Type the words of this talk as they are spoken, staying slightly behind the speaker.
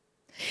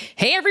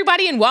Hey,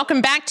 everybody, and welcome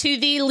back to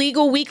the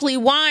Legal Weekly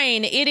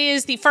Wine. It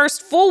is the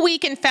first full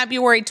week in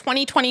February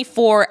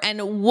 2024,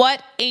 and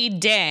what a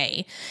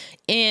day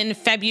in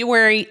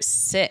February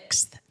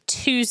 6th,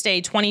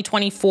 Tuesday,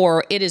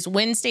 2024. It is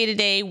Wednesday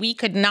today. We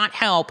could not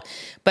help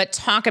but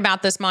talk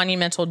about this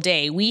monumental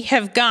day. We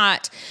have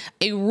got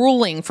a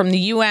ruling from the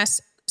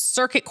U.S.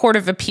 Circuit Court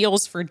of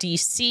Appeals for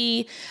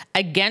D.C.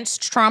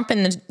 against Trump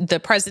in the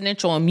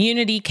presidential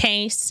immunity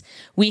case.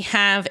 We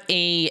have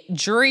a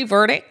jury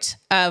verdict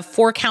of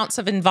 4 counts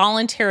of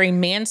involuntary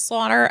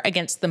manslaughter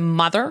against the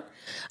mother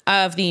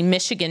of the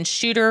Michigan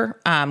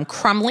shooter,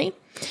 Crumley.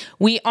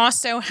 We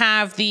also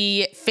have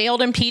the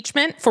failed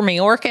impeachment for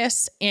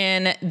Mayorkas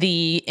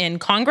in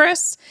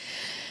Congress,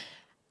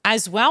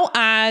 as well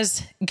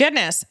as,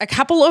 a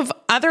couple of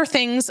other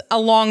things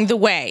along the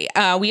way.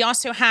 We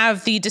also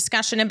have the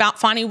discussion about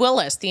Fani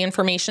Willis, the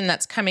information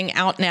that's coming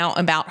out now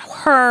about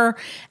her,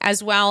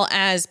 as well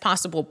as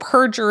possible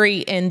perjury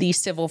in the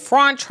civil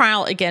fraud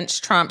trial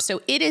against Trump.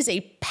 So it is a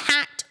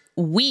packed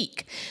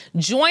week.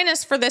 Join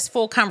us for this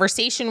full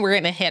conversation. We're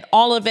going to hit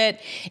all of it.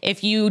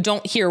 If you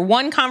don't hear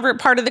one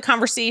part of the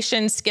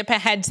conversation, skip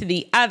ahead to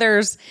the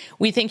others.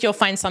 We think you'll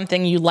find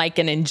something you like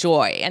and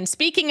enjoy. And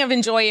speaking of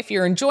enjoy, if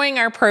you're enjoying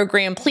our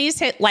program, please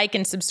hit like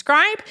and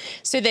subscribe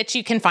so that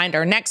you can find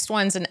our next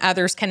ones and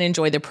others can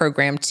enjoy the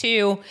program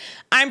too.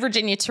 I'm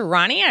Virginia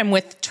Tehrani. I'm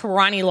with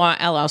Tehrani Law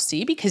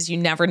LLC, because you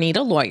never need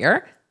a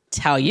lawyer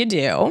till you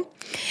do.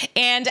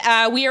 And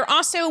we are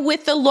also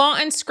with the Law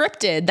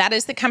Unscripted. That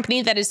is the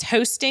company that is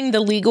hosting the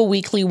Legal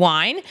Weekly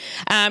Wine.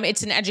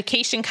 It's an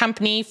education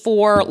company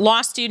for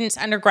law students,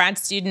 undergrad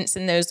students,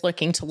 and those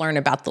looking to learn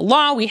about the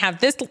law. We have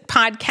this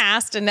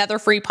podcast, another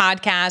free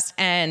podcast,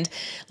 and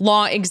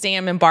law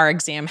exam and bar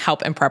exam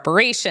help and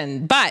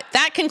preparation. But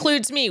that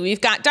concludes me.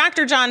 We've got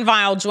Dr. John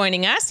Vial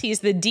joining us. He's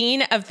the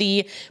Dean of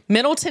the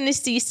Middle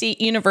Tennessee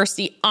State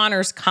University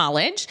Honors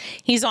College.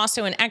 He's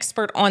also an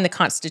expert on the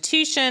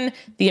Constitution,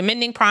 the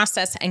amending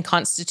process, and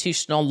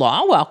constitutional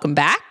law. Welcome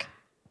back.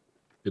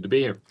 Good to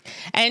be here.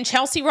 And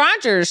Chelsea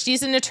Rogers,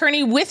 she's an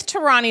attorney with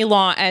Tehrani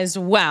Law as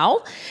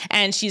well.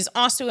 And she's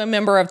also a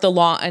member of the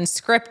Law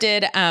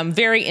Unscripted,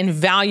 very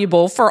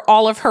invaluable for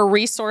all of her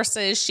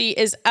resources. She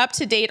is up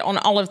to date on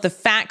all of the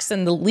facts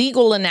and the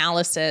legal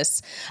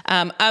analysis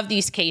of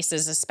these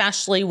cases,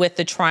 especially with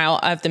the trial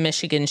of the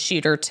Michigan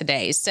shooter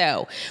today.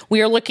 So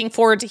we are looking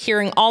forward to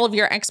hearing all of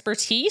your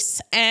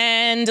expertise.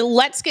 And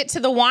let's get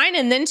to the wine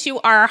and then to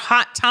our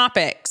hot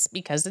topics,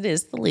 because it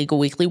is the Legal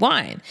Weekly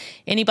Wine.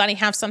 Anybody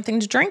have something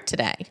to drink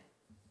today?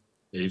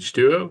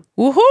 H2O.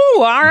 Woohoo!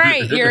 All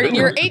right,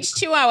 your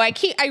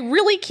H2O. I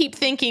really keep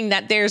thinking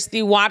that there's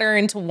the water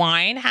into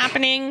wine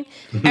happening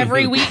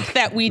every week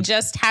that we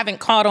just haven't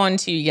caught on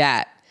to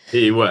yet.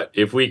 Hey, what?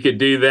 If we could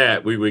do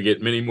that, we would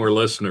get many more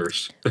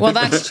listeners. Well,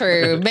 that's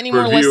true. Many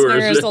more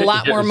listeners, a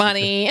lot more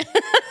money.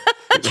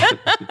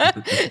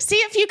 See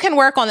if you can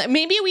work on that.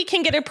 Maybe we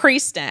can get a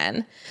priest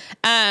in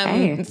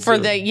for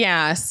the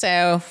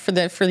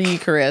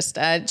Eucharist.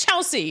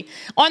 Chelsea,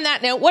 on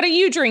that note, what are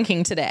you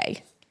drinking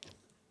today?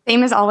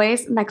 Same as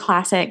always, my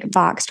classic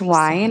boxed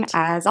wine.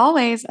 As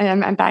always,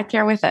 I'm back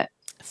here with it.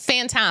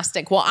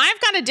 Fantastic. Well, I've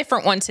got a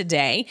different one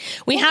today.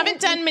 We haven't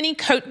done many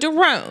Côte de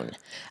Rhône.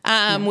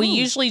 We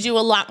usually do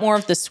a lot more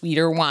of the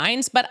sweeter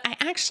wines, but I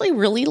actually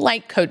really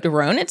like Côte de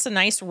Rhône. It's a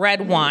nice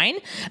red wine.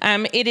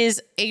 It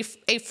is a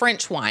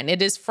French wine.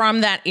 It is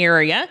from that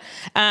area.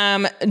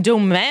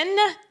 Domaine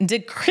de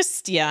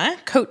Cristia,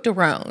 Côte de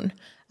Rhône.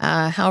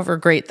 However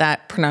great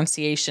that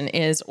pronunciation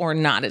is or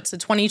not. It's a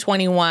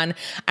 2021.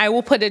 I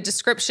will put a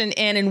description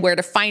in and where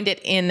to find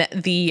it in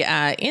the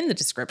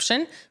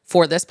description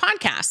for this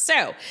podcast.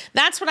 So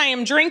that's what I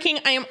am drinking.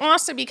 I am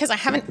also, because I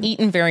haven't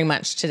eaten very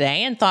much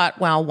today and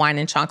thought, well, wine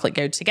and chocolate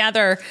go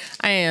together,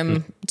 I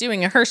am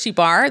doing a Hershey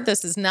bar.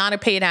 This is not a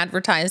paid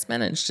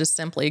advertisement. It's just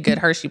simply a good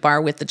Hershey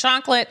bar with the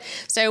chocolate.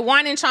 So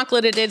wine and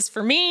chocolate it is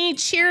for me.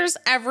 Cheers,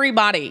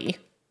 everybody.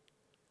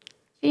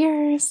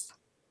 Cheers.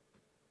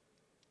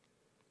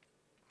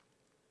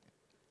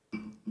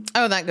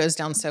 Oh, that goes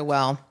down so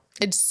well.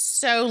 It's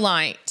so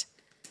light.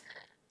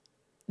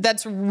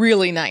 That's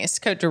really nice,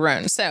 Côte de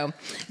Rhône. So,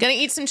 gonna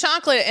eat some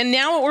chocolate. And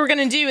now what we're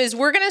gonna do is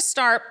let's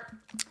start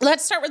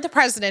with the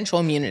presidential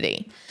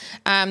immunity.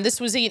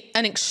 This was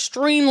an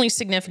extremely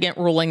significant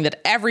ruling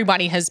that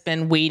everybody has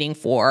been waiting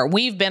for.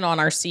 We've been on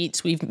our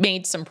seats. We've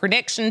made some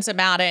predictions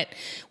about it.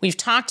 We've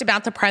talked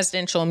about the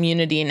presidential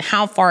immunity and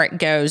how far it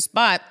goes,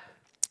 but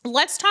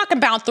let's talk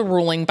about the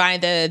ruling by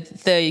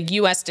the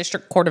U.S.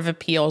 District Court of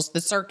Appeals,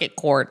 the Circuit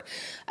Court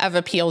of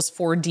Appeals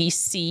for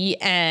D.C.,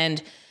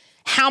 and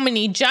how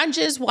many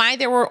judges, why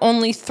there were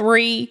only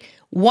 3,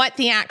 what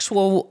the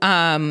actual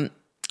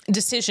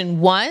decision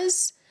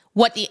was,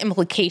 what the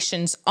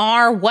implications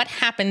are, what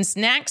happens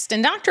next.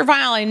 And Dr.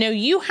 Vial, I know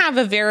you have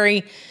a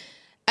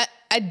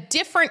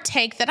different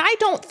take that I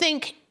don't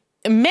think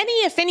many,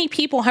 if any,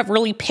 people have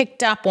really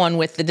picked up on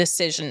with the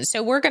decision.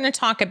 So we're going to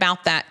talk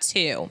about that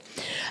too.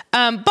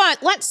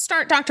 But let's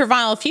start, Dr.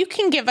 Vial, if you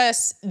can give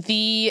us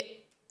the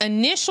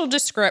initial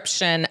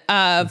description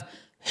of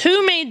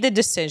who made the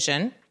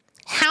decision,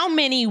 how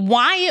many,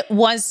 why it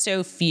was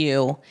so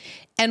few,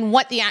 and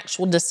what the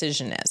actual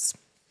decision is.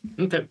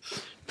 Okay.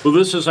 Well,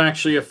 this is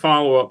actually a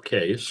follow-up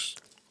case.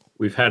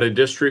 We've had a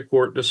district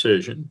court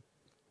decision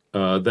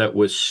that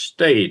was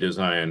stayed, as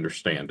I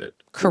understand it.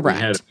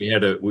 Correct.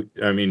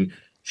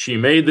 She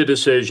made the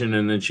decision,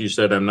 and then she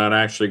said, "I'm not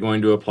actually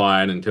going to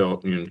apply it until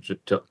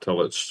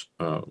it's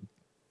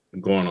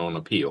going on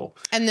appeal."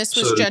 And this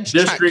was So Judge the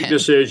district Chutkan.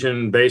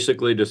 decision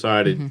basically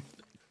decided.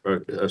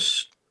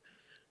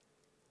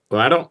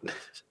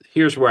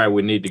 Here's where I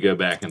would need to go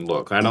back and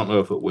look. I don't know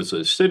if it was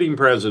a sitting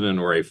president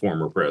or a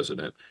former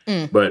president,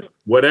 but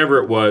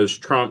whatever it was,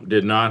 Trump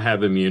did not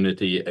have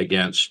immunity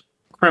against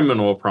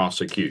criminal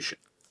prosecution.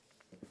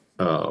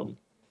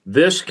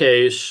 This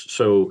case,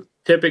 so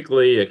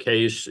typically a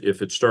case,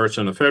 if it starts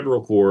in a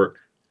federal court,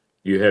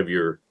 you have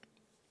your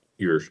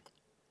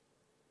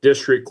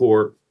district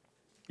court,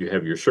 you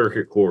have your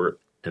circuit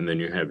court, and then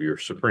you have your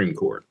Supreme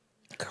Court.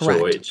 Correct.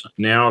 So it's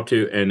now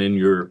and in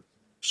your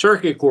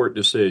circuit court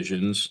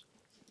decisions,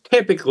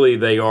 typically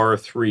they are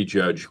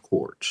 3-judge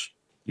courts.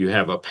 You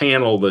have a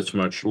panel that's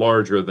much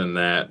larger than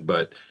that,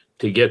 but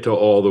to get to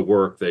all the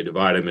work, they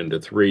divide them into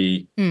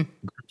 3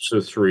 groups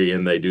of 3,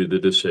 and they do the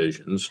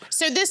decisions.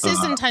 So this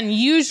isn't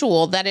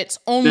unusual that it's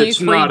only 3 judges.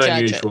 It's not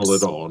unusual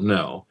at all,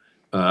 no.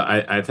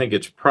 I think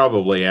it's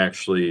probably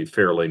actually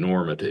fairly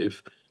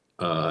normative.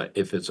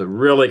 If it's a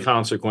really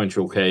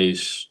consequential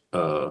case,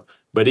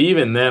 but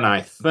even then,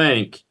 I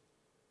think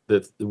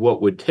that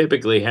what would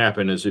typically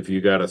happen is if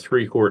you got a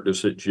 3-court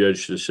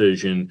judge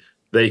decision,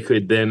 they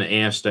could then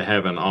ask to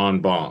have an en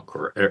banc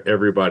or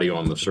everybody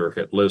on the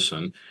circuit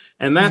listen.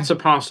 And that's a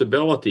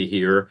possibility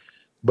here,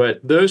 but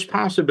those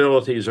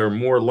possibilities are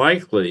more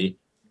likely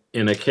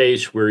in a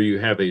case where you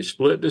have a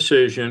split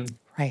decision,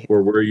 right,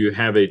 or where you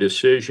have a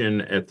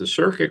decision at the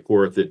circuit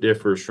court that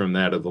differs from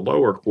that of the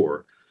lower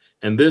court.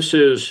 And this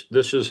is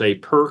a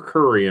per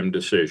curiam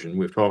decision.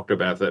 We've talked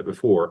about that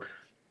before.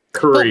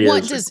 Curia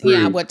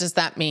what does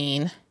that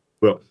mean?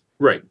 Well,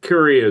 right.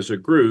 Curia is a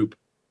group,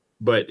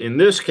 but in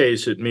this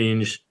case, it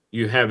means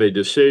you have a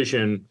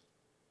decision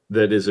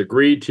that is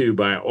agreed to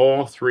by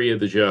all 3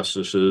 of the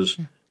justices,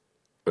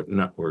 but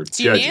judges,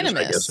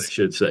 unanimous. I guess I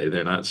should say.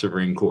 They're not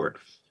Supreme Court.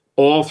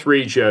 All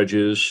 3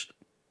 judges,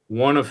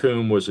 one of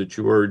whom was a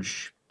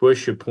George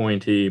Bush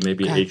appointee,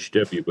 maybe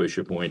H.W. Bush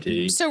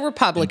appointee. So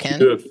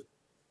Republican.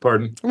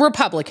 Pardon?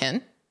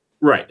 Republican.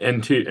 Right,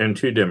 and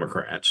two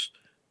Democrats.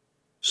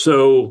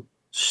 So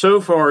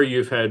far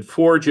you've had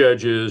 4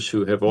 judges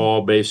who have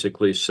all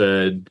basically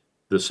said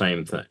the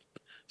same thing.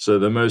 So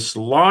the most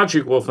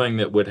logical thing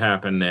that would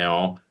happen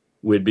now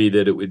would be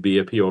that it would be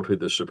appealed to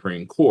the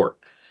Supreme Court.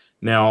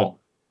 Now,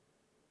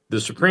 the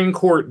Supreme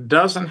Court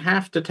doesn't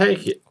have to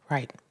take it.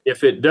 Right.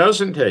 If it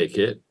doesn't take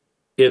it,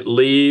 it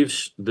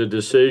leaves the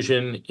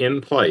decision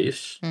in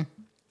place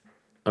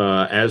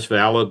as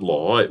valid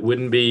law. It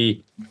wouldn't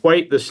be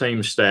quite the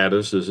same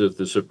status as if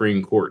the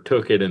Supreme Court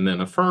took it and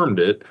then affirmed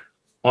it.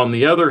 On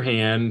the other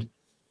hand,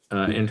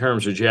 in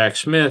terms of Jack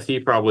Smith,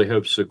 he probably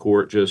hopes the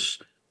court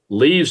just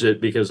leaves it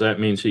because that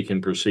means he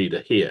can proceed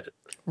ahead.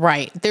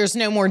 Right. There's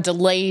no more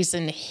delays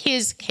in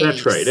his case.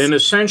 That's right. And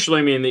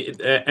essentially, I mean,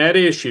 at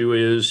issue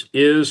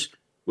is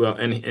well,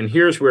 and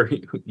here's where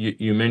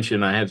you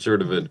mentioned I had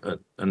sort of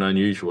an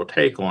unusual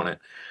take on it.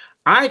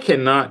 I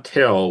cannot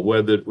tell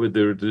whether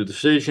the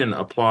decision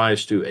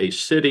applies to a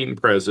sitting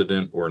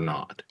president or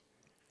not.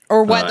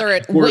 Or whether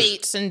it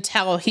waits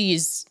until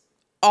he's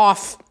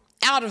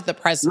out of the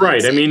presidency.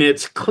 Right. I mean,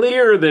 it's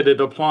clear that it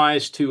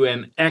applies to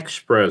an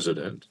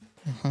ex-president.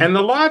 And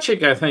the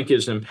logic, I think,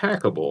 is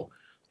impeccable.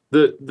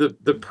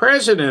 The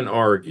president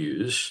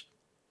argues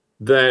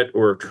that,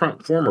 or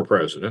Trump, former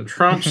president,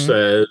 Trump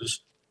says,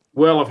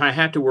 well, if I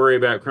had to worry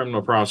about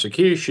criminal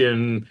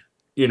prosecution,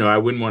 I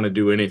wouldn't want to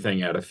do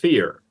anything out of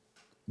fear.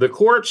 The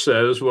court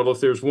says, well, if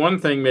there's one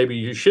thing maybe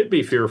you should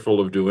be fearful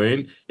of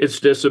doing, it's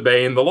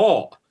disobeying the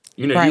law.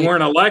 Right. You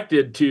weren't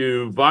elected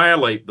to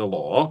violate the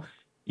law.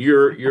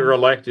 You're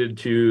elected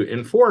to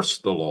enforce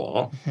the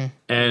law.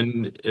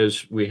 And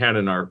as we had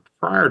in our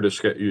prior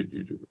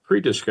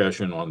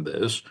pre-discussion on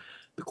this,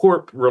 the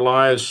court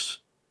relies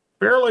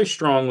fairly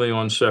strongly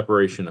on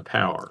separation of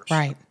powers.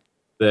 Right.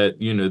 That,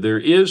 there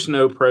is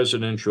no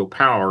presidential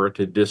power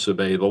to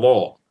disobey the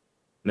law.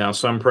 Now,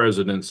 some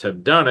presidents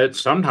have done it,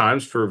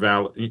 sometimes for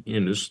valid,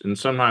 and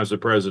sometimes the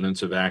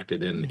presidents have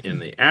acted in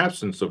the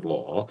absence of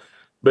law.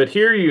 But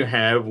here you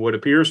have what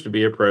appears to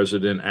be a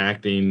president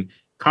acting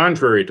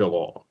contrary to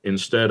law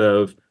instead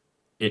of,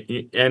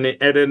 and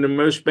at the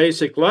most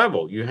basic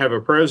level, you have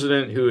a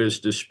president who is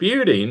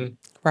disputing,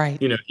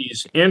 right?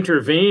 He's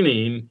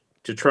intervening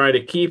to try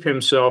to keep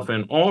himself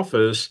in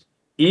office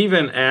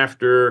even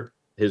after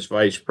his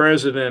vice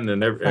president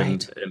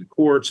and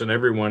courts and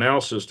everyone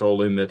else has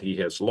told him that he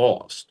has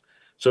lost.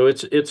 So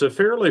it's a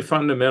fairly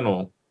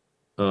fundamental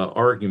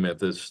argument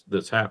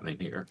that's happening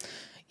here.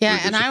 Yeah,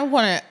 and I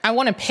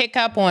want to pick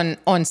up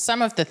on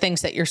some of the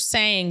things that you're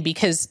saying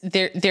because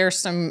there's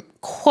some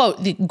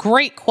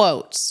great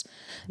quotes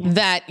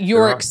that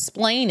you're Sure.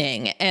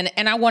 explaining.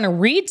 And I want to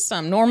read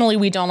some. Normally,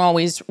 we don't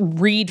always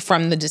read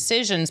from the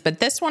decisions, but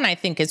this one I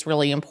think is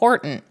really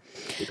important.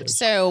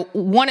 So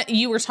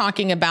you were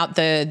talking about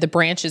the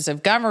branches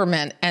of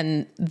government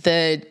and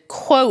the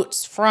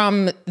quotes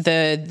from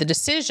the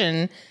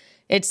decision.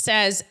 It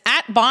says,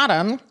 at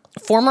bottom,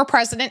 former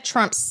President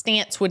Trump's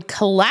stance would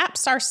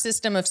collapse our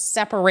system of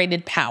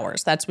separated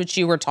powers. That's what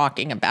you were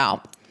talking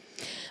about.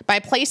 By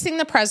placing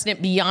the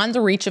president beyond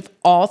the reach of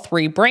all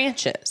three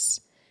branches.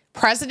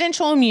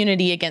 Presidential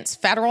immunity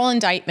against federal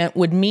indictment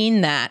would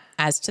mean that,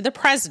 as to the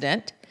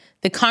president,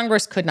 the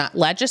Congress could not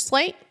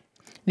legislate,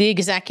 the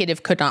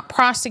executive could not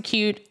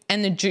prosecute,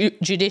 and the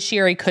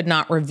judiciary could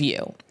not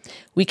review.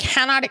 We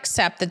cannot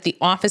accept that the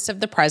office of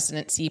the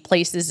presidency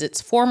places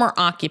its former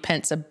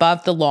occupants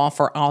above the law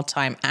for all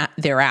time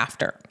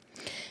thereafter.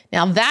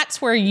 Now,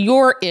 that's where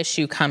your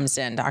issue comes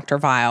in, Dr.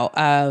 Vial,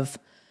 of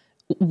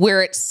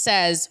where it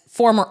says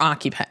former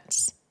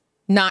occupants,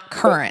 not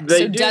current.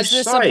 So does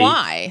this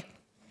apply?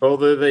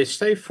 Although they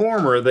say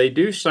former, they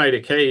do cite a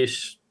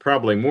case,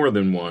 probably more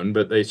than one,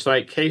 but they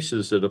cite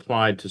cases that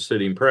applied to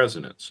sitting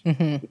presidents,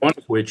 one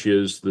of which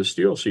is the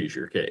steel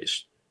seizure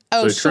case.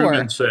 Oh, so sure.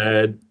 Truman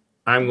said,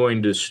 I'm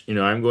going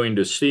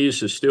to seize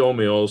the steel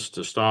mills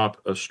to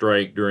stop a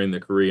strike during the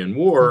Korean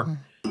War.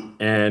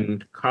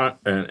 And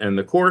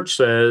the court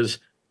says,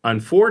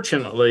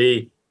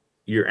 unfortunately,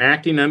 you're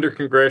acting under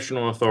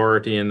congressional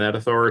authority, and that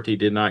authority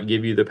did not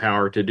give you the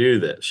power to do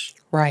this.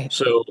 Right.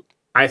 So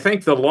I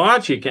think the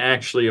logic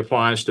actually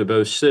applies to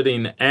both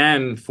sitting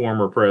and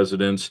former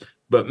presidents,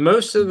 but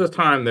most of the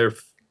time they're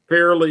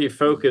fairly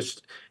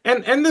focused.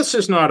 And this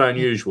is not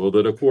unusual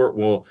that a court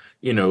will,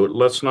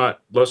 let's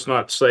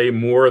not say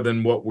more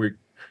than what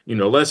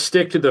let's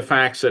stick to the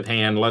facts at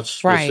hand. Let's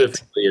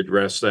specifically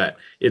address that.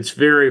 It's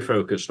very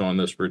focused on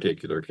this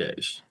particular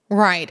case.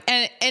 Right.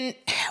 And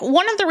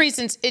one of the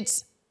reasons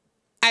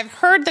I've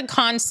heard the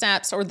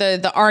concepts or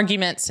the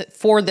arguments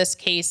for this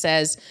case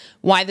as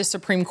why the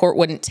Supreme Court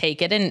wouldn't take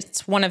it. And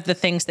it's one of the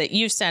things that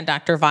you said,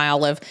 Dr.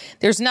 Vial, of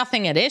there's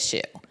nothing at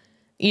issue.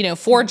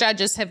 4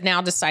 judges have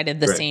now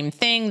decided the same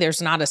thing.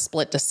 There's not a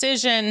split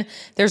decision.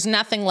 There's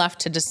nothing left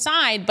to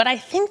decide. But I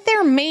think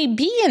there may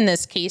be in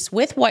this case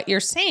with what you're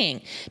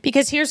saying,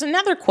 because here's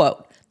another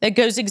quote that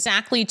goes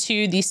exactly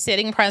to the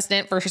sitting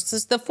president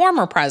versus the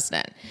former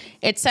president.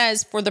 It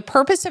says, for the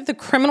purpose of the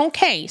criminal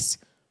case,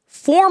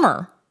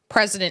 former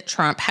President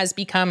Trump has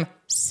become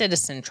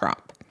citizen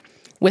Trump,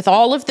 with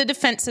all of the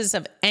defenses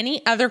of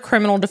any other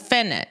criminal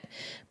defendant,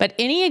 but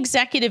any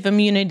executive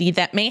immunity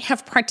that may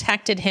have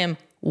protected him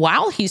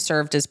while he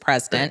served as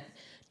president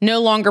no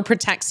longer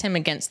protects him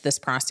against this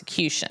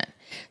prosecution.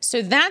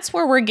 So that's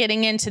where we're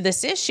getting into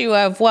this issue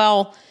of,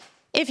 well,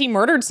 if he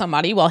murdered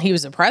somebody while he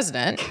was a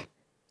president,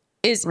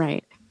 is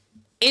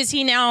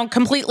he now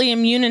completely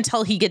immune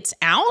until he gets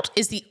out?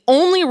 Is the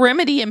only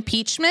remedy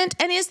impeachment?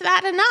 And is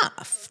that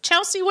enough?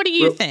 Chelsea, what do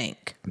you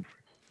think?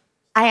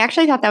 I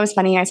actually thought that was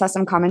funny. I saw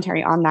some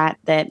commentary on that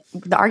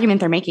the argument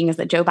they're making is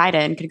that Joe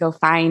Biden could go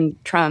find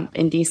Trump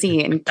in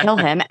D.C. and kill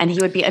him, and he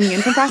would be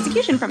immune from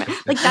prosecution from it.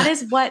 Like, that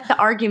is what the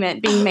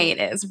argument being made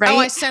is, right? Oh,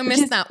 I so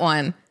missed that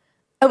one.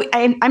 Oh,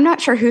 I'm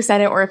not sure who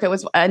said it or if it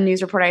was a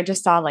news reporter. I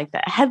just saw like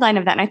the headline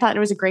of that, and I thought it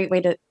was a great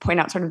way to point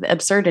out sort of the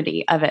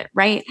absurdity of it,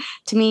 right?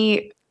 To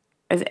me,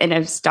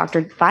 as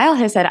Dr. Vial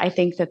has said, I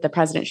think that the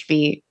president should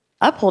be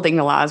upholding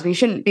the laws. We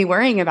shouldn't be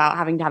worrying about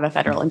having to have a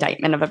federal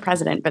indictment of a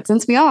president. But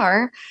since we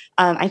are,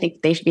 I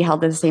think they should be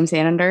held to the same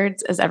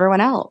standards as everyone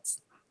else.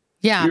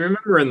 Yeah. You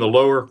remember in the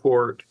lower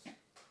court,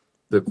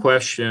 the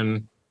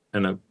question,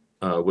 and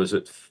was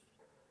it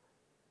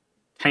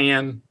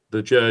Tan,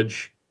 the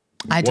judge?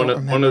 I don't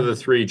remember. One of the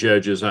 3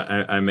 judges,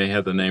 I may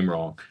have the name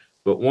wrong,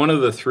 but one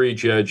of the 3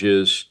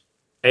 judges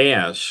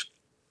asked,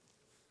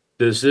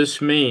 does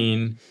this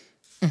mean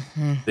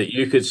that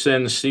you could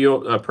send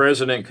a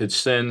president could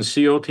send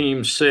SEAL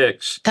Team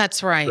 6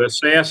 That's right. to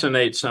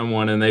assassinate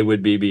someone and they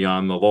would be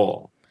beyond the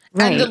law?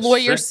 Right. And the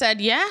lawyer said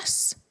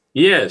yes.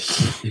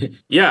 Yes.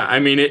 Yeah. I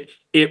mean,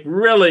 it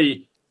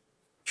really,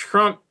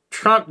 Trump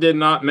did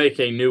not make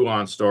a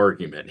nuanced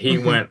argument. He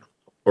went,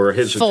 or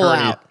his full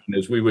attorney, out,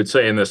 as we would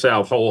say in the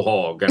South, whole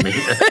hog. I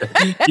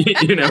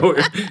mean,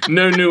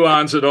 no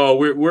nuance at all.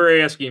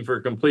 We're asking for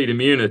complete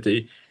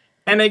immunity.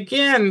 And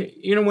again,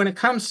 when it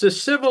comes to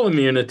civil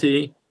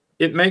immunity,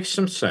 it makes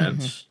some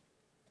sense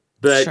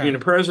that,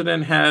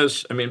 president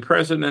has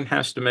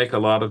to make a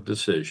lot of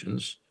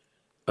decisions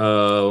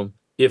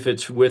if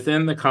it's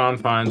within the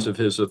confines of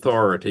his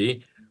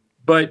authority.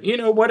 But,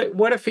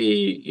 what if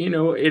he,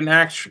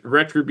 enacts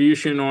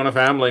retribution on a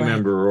family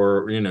member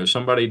or,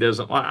 somebody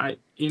doesn't like,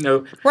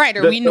 Right.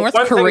 Are we North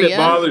Korea? One thing that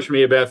bothers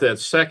me about that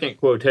second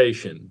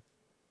quotation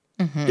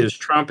is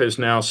Trump is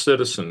now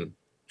citizen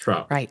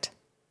Trump. Right.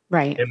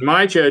 Right. In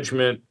my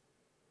judgment,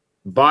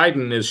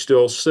 Biden is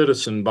still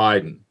citizen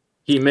Biden.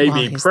 He may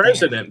be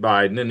President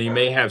Biden and he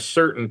may have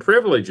certain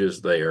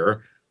privileges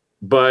there,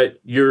 but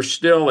you're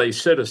still a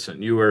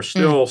citizen. You are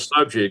still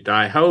subject,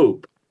 I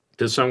hope,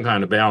 to some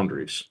kind of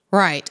boundaries.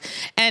 Right.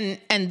 And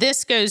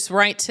this goes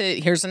right to,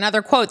 here's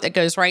another quote that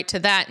goes right to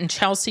that. And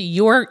Chelsea,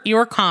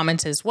 your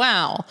comment as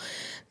well.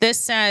 This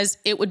says,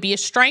 it would be a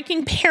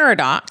striking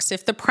paradox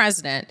if the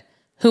president,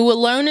 who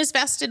alone is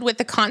vested with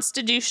the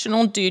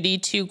constitutional duty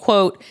to,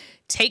 quote,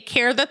 take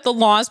care that the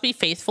laws be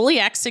faithfully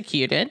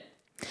executed,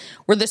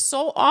 were the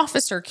sole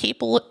officer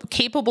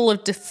capable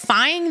of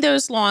defying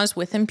those laws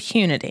with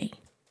impunity.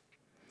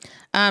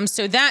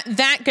 So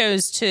that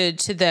goes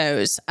to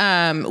those.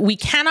 We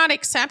cannot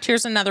accept,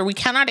 here's another, we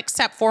cannot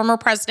accept former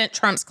President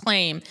Trump's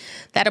claim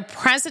that a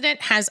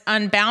president has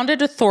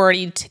unbounded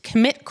authority to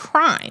commit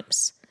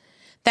crimes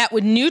that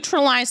would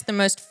neutralize the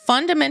most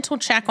fundamental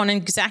check on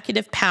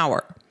executive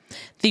power,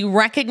 the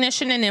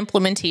recognition and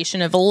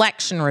implementation of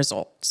election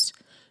results.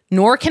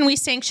 Nor can we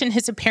sanction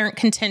his apparent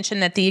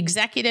contention that the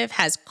executive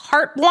has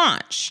carte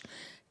blanche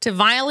to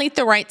violate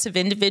the rights of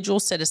individual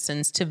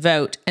citizens to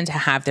vote and to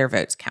have their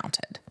votes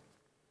counted.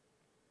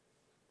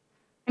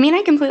 I mean,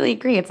 I completely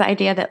agree. It's the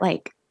idea that,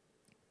 like,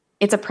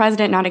 it's a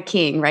president, not a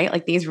king, right?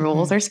 Like, these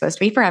rules are supposed to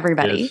be for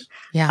everybody.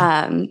 Yes.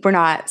 Yeah. We're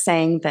not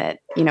saying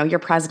that, you're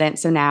president,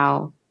 so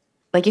now,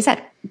 like you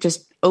said,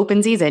 just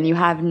open season. You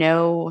have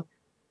no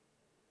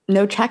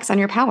checks on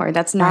your power.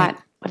 That's not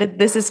what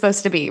this is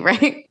supposed to be,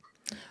 right?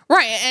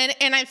 Right.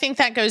 And I think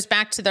that goes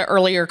back to the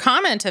earlier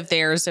comment of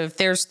theirs of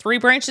there's three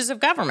branches of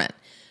government.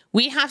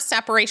 We have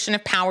separation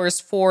of powers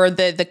for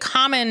the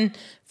common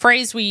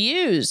phrase we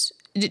use,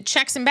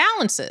 checks and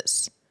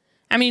balances.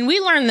 I mean, we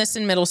learned this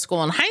in middle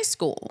school and high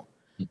school.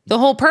 The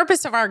whole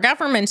purpose of our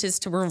government is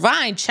to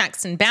provide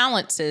checks and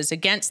balances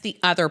against the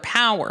other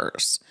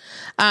powers.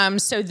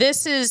 So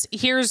this is,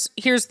 here's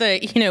the,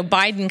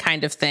 Biden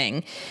kind of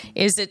thing,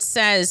 is it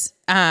says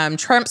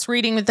Trump's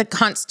reading of the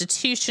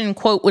Constitution,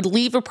 quote, would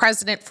leave a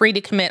president free to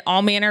commit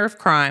all manner of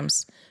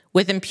crimes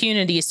with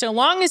impunity so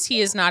long as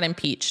he is not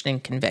impeached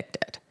and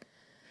convicted.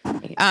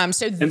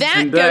 So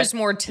that goes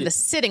more to the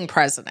sitting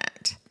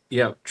president.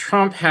 Yeah,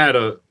 Trump had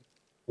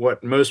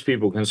what most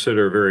people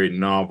consider a very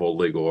novel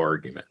legal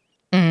argument.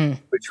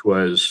 Which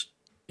was,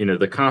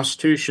 the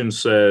Constitution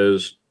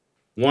says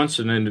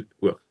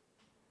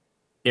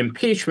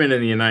impeachment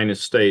in the United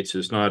States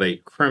is not a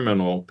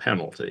criminal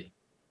penalty.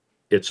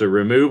 It's a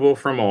removal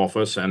from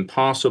office and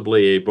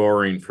possibly a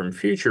barring from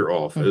future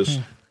office,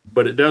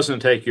 but it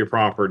doesn't take your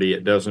property.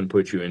 It doesn't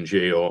put you in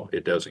jail.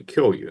 It doesn't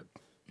kill you.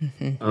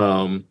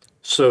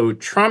 So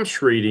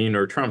Trump's reading,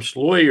 or Trump's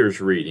lawyer's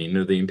reading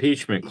of the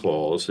impeachment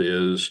clause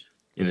is,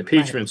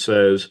 impeachment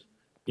says,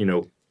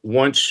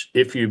 once,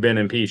 if you've been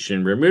impeached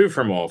and removed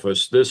from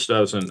office, this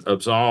doesn't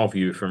absolve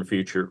you from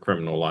future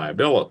criminal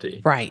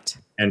liability. Right.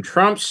 And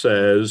Trump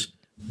says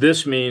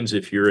this means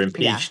if you're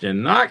impeached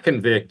and not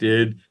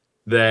convicted,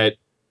 that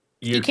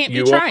you can't be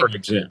you tried. are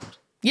exempt.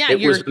 Yeah,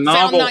 it you're was a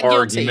novel found not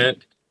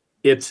argument.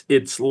 guilty.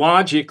 It's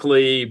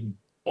logically,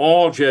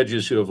 all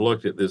judges who have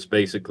looked at this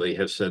basically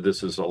have said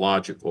this is a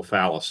logical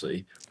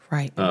fallacy.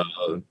 Right.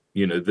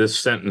 This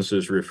sentence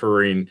is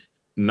referring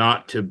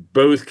not to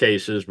both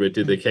cases, but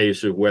to the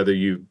case of whether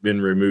you've been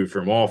removed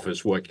from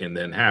office, what can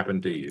then happen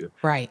to you.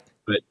 Right.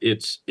 But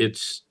it's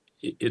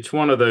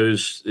one of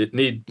those, it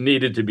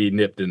needed to be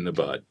nipped in the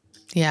bud.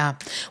 Yeah.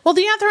 Well,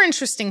 the other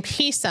interesting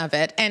piece of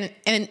it, and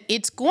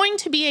it's going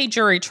to be a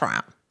jury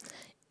trial,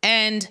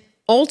 and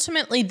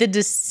ultimately the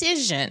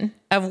decision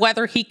of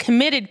whether he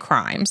committed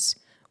crimes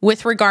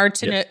with regard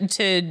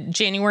to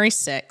January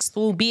 6th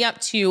will be up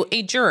to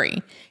a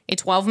jury, a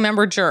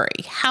 12-member jury.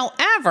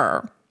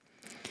 However,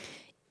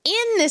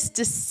 in this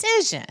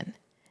decision,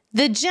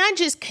 the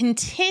judges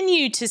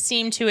continue to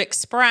seem to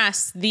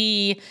express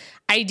the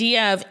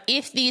idea of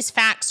if these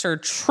facts are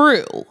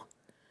true,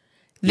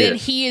 then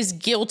he is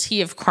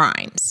guilty of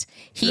crimes.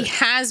 He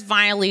has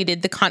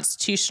violated the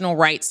constitutional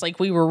rights, like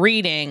we were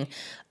reading,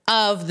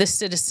 of the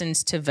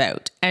citizens to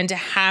vote and to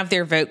have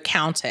their vote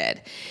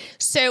counted.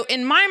 So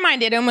in my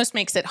mind, it almost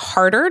makes it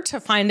harder to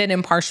find an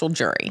impartial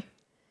jury.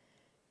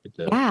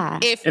 Yeah.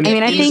 If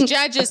these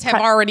judges have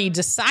already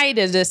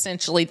decided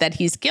essentially that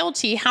he's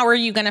guilty, how are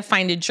you going to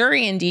find a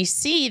jury in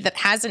D.C. that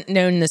hasn't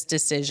known this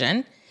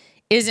decision?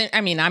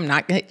 I'm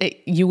not,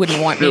 you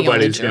wouldn't want me on the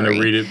Nobody's jury. going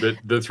to read it but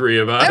the three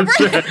of us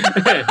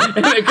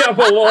and a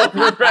couple law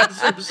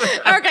professors.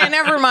 Okay,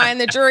 never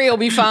mind. The jury will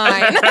be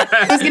fine.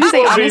 I was going to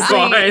say,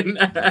 honestly.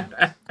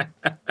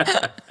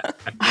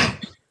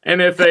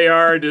 And if they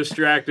are,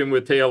 distract them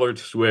with Taylor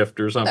Swift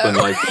or something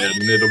like that,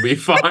 and it'll be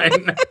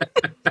fine.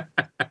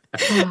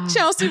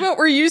 Chelsea, what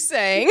were you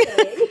saying?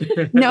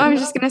 No, I was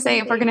just going to say,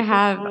 if we're going to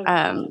have,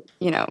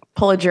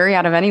 pull a jury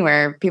out of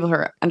anywhere, people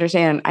who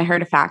understand, I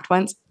heard a fact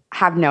once,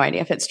 have no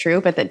idea if it's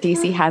true, but that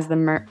DC has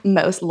the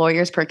most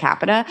lawyers per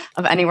capita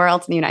of anywhere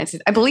else in the United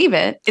States. I believe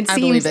it. It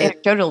seems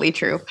anecdotally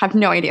true. Have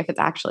no idea if it's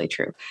actually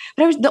true.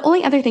 But the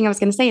only other thing I was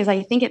going to say is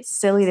I think it's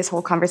silly, this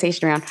whole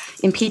conversation around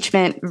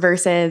impeachment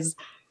versus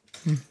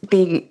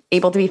being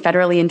able to be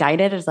federally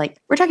indicted. Is like,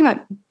 we're talking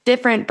about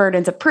different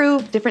burdens of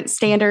proof, different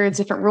standards,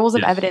 different rules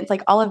of evidence,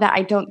 like all of that.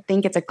 I don't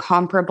think it's a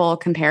comparable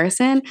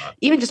comparison,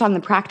 even just on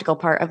the practical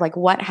part of like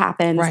what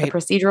happens, the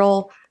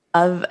procedural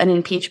of an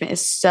impeachment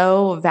is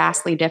so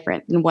vastly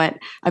different than what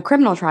a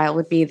criminal trial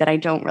would be that I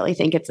don't really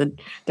think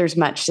there's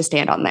much to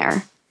stand on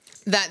there.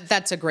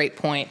 That's a great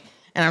point.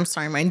 And I'm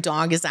sorry, my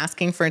dog is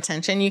asking for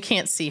attention. You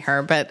can't see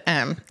her, but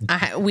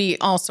we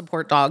all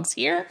support dogs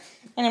here,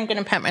 and I'm going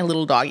to pet my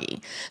little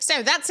doggy.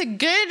 So that's a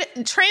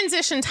good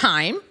transition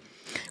time.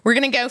 We're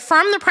going to go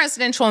from the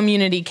presidential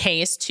immunity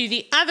case to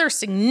the other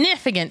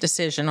significant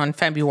decision on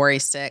February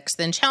 6th.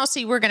 And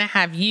Chelsea, we're going to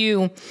have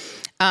you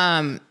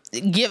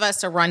give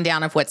us a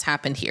rundown of what's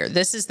happened here.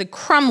 This is the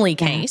Crumley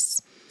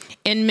case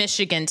in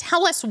Michigan.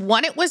 Tell us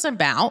what it was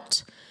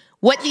about,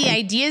 what the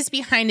ideas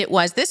behind it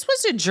was. This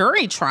was a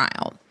jury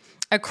trial,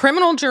 a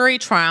criminal jury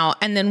trial,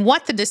 and then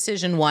what the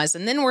decision was.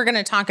 And then we're going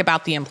to talk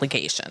about the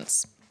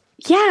implications.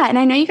 Yeah, and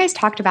I know you guys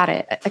talked about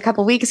it a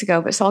couple weeks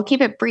ago, so I'll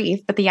keep it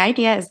brief. But the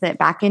idea is that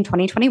back in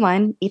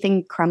 2021,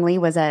 Ethan Crumley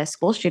was a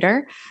school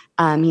shooter.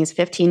 He's a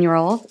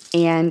 15-year-old,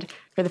 and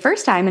for the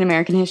first time in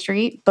American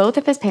history, both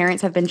of his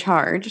parents have been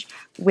charged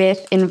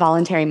with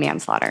involuntary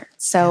manslaughter.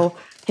 So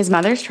his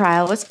mother's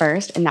trial was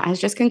first, and that has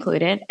just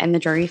concluded, and the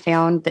jury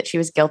found that she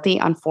was guilty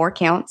on 4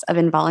 counts of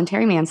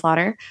involuntary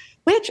manslaughter,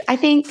 which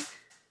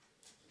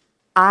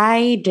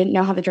I didn't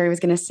know how the jury was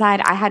going to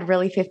decide. I had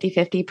really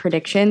 50-50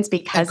 predictions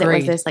because It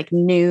was this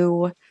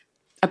new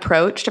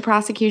approach to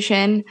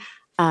prosecution,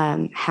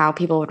 how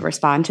people would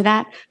respond to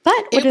that.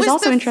 But what is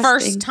also interesting, it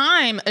was the first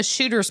time a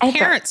shooter's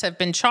parents have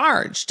been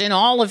charged in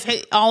all of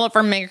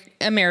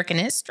American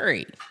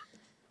history.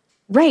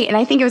 Right. And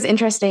I think it was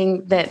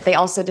interesting that they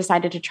also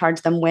decided to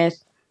charge them with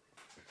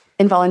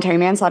involuntary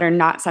manslaughter,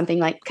 not something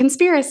like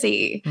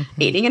conspiracy,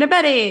 aiding and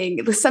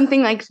abetting,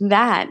 something like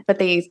that.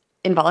 But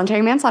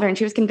involuntary manslaughter, and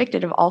she was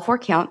convicted of all 4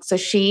 counts. So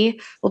she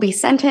will be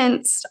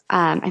sentenced,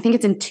 I think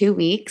it's in 2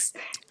 weeks.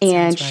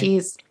 And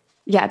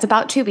it's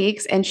about 2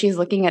 weeks, and she's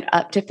looking at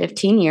up to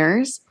 15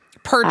 years.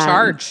 Per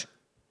charge.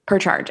 Per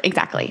charge,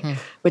 exactly.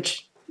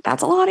 Which,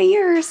 that's a lot of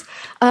years.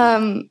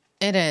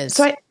 It is.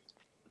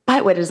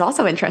 But what is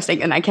also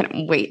interesting, and I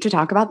can't wait to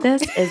talk about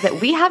this, is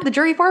that we have the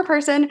jury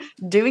foreperson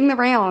doing the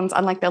rounds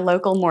on the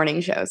local morning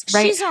shows,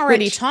 right? She's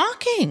already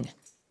talking.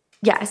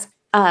 Yes.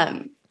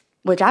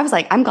 Which I was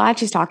like, I'm glad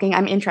she's talking.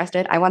 I'm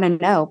interested. I want to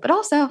know. But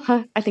also,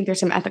 I think there's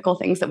some ethical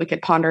things that we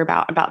could ponder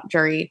about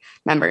jury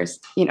members,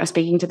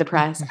 speaking to the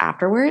press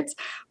afterwards.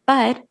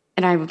 And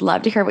I would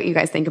love to hear what you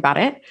guys think about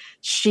it.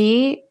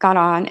 She got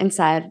on and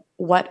said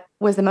what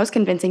was the most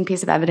convincing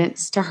piece of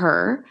evidence to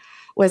her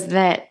was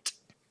that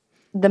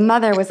the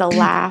mother was the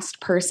last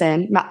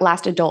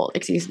adult,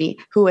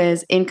 who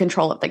was in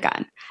control of the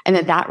gun, and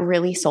that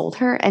really sold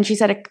her. And she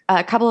said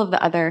a couple of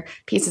the other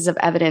pieces of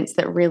evidence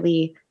that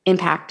really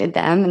impacted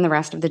them and the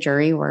rest of the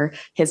jury were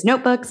his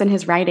notebooks and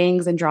his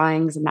writings and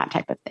drawings and that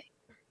type of thing.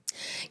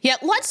 Yeah,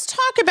 let's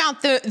talk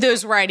about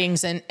those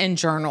writings and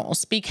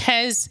journals,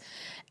 because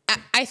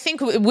I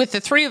think with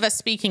the 3 of us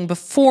speaking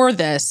before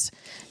this,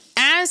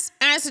 as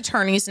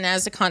attorneys and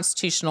as a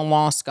constitutional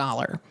law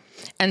scholar,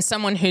 and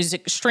someone who's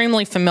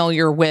extremely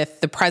familiar with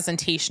the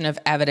presentation of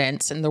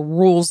evidence and the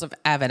rules of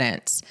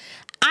evidence,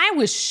 I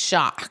was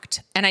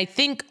shocked. And I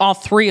think all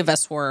 3 of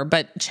us were,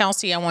 but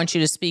Chelsea, I want you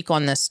to speak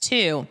on this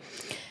too.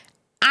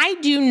 I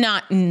do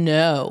not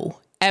know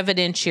in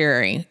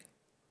an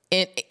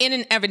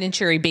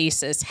evidentiary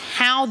basis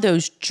how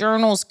those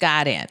journals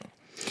got in,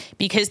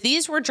 because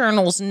these were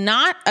journals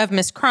not of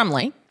Miss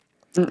Crumley.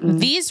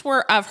 These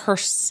were of her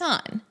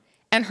son,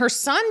 and her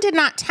son did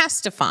not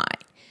testify.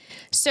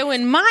 So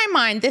in my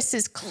mind, this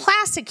is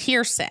classic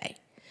hearsay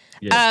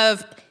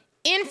of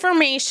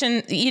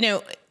information,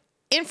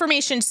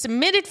 information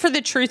submitted for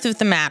the truth of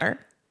the matter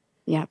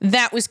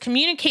that was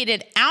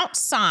communicated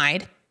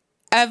outside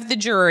of the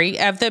jury,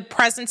 of the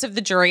presence of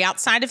the jury,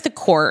 outside of the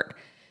court.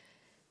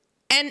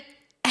 And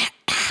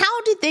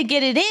how did they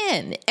get it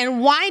in?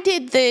 And why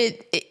did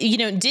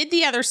did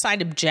the other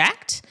side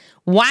object?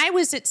 Why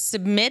was it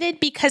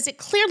submitted? Because it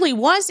clearly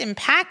was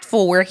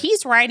impactful, where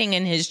he's writing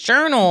in his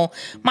journal,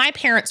 my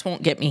parents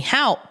won't get me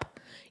help.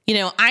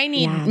 I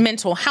need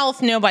mental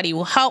health. Nobody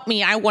will help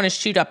me. I want to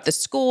shoot up the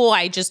school.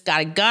 I just got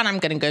a gun. I'm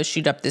going to go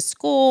shoot up the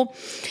school.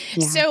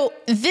 Yeah. So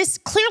this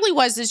clearly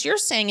was, as you're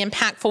saying,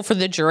 impactful for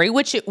the jury,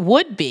 which it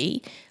would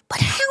be. But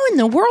how in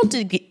the world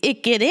did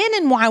it get in,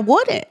 and why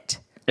would it?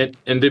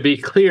 And to be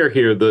clear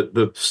here,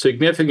 the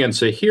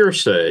significance of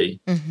hearsay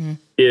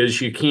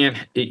is you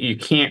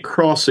can't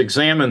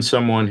cross-examine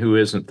someone who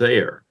isn't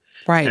there.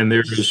 Right. And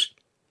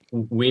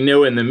we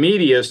know in the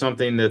media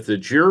something that the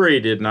jury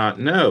did not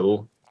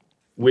know,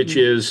 which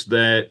is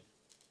that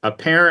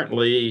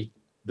apparently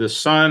the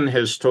son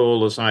has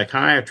told a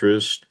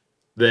psychiatrist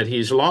that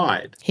he's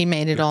lied. He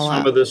made it all up.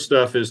 Some of this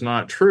stuff is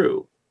not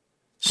true.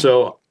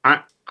 So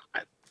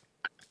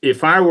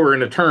if I were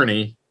an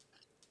attorney,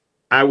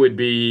 I would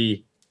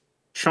be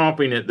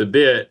chomping at the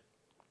bit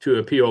to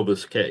appeal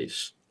this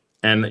case.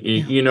 And,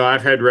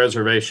 I've had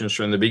reservations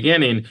from the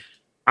beginning.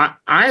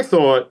 I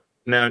thought,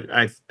 now,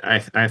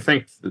 I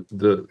think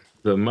the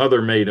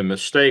mother made a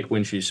mistake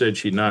when she said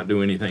she'd not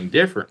do anything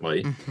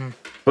differently.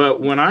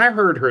 But when I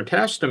heard her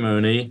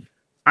testimony,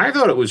 I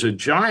thought it was a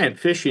giant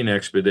fishing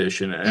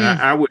expedition, and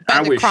I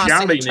But the was crossing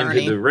shouting attorney.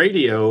 into the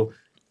radio,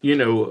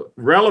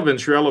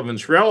 relevance,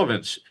 relevance,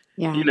 relevance.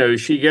 Yeah.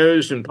 She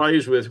goes and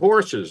plays with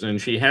horses,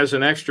 and she has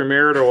an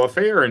extramarital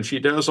affair, and she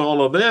does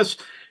all of this.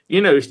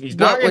 She's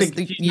What was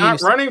the she's not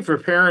use? running for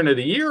Parent of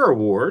the Year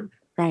award.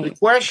 The Right.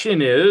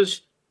 question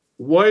is,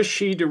 was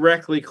she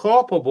directly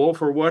culpable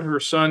for what her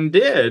son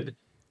did?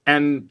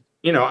 And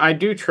I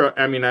do trust.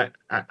 I mean,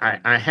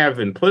 I have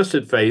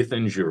implicit faith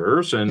in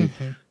jurors, and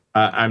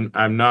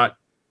I'm not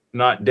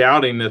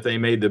doubting that they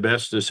made the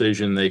best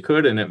decision they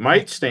could, and it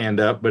might stand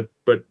up. But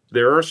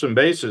there are some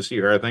bases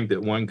here, I think,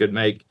 that one could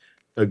make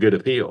a good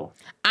appeal.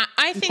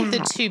 I think the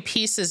Yeah. two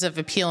pieces of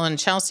appeal, and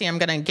Chelsea, I'm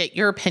going to get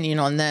your opinion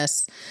on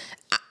this.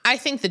 I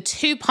think the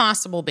two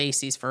possible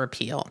bases for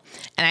appeal,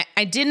 and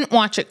I didn't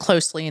watch it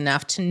closely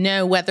enough to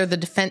know whether the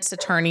defense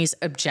attorneys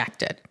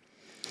objected.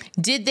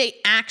 Did they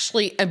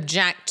actually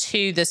object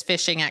to this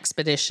fishing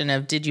expedition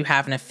of, did you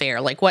have an affair?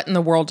 Like, what in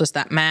the world does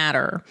that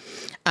matter?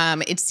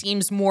 It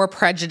seems more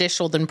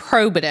prejudicial than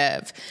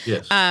probative.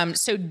 Yes.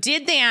 So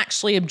did they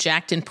actually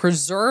object and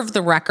preserve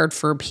the record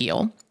for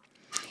appeal?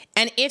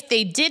 And if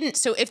they didn't,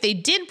 so if they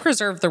did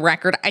preserve the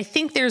record, I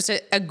think there's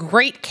a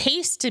great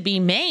case to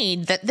be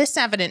made that this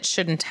evidence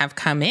shouldn't have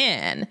come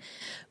in.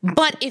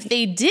 But if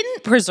they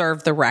didn't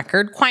preserve the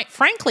record, quite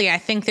frankly, I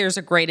think there's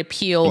a great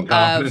appeal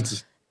of,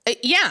 Incompetence.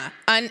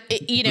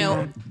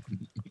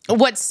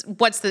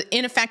 what's the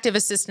ineffective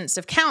assistance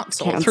of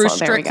counsel Counsel, through there we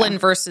go. Strickland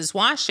versus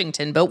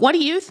Washington. But what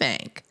do you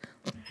think?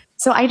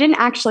 So I didn't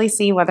actually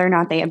see whether or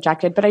not they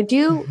objected, but I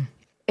do,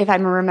 if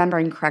I'm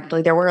remembering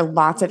correctly, there were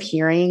lots of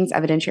hearings,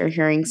 evidentiary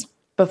hearings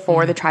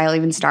before the trial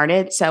even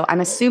started. So I'm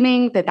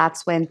assuming that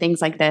that's when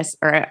things like this,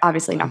 or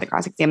obviously not the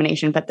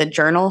cross-examination, but the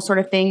journal sort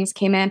of things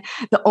came in.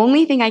 The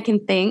only thing I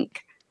can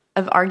think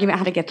of argument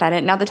how to get that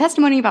in. Now, the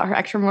testimony about her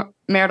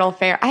extramarital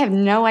affair, I have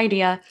no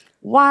idea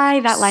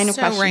why that line of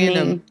So questioning.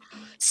 random.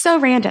 So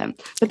random.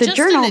 But the Just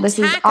journal, an this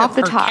is attack off of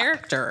the her top.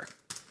 character.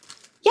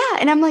 Yeah,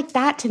 and I'm like,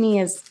 that to me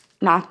is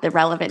not the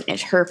relevant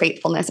issue. Her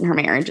faithfulness in her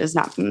marriage is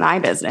not my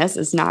business,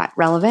 is not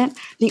relevant.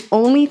 The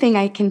only thing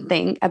I can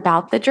think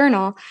about the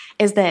journal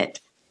is that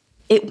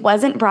it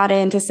wasn't brought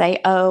in to say,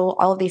 oh,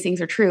 all of these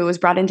things are true. It was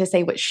brought in to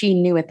say what she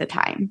knew at the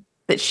time,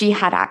 that she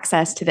had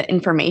access to the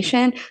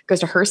information, goes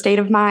to her state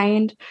of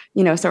mind,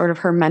 sort of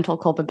her mental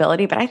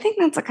culpability. But I think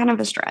that's a kind of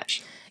a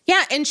stretch.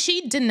 Yeah, and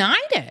she denied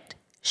it.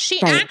 She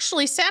Right.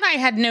 actually said,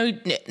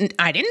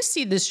 I didn't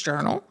see this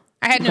journal.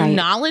 I had no Right.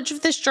 knowledge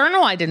of this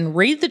journal. I didn't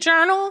read the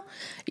journal.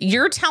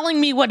 You're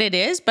telling me what it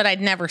is, but I'd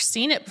never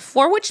seen it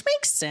before, which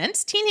makes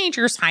sense.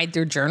 Teenagers hide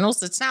their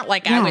journals. It's not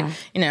like I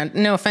would,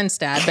 no offense,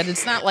 Dad, but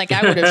it's not like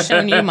I would have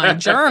shown you my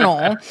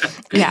journal.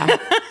 Yeah.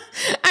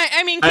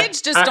 I mean,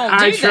 kids just don't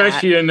do I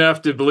trust that. you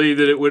enough to believe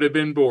that it would have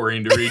been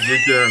boring to read your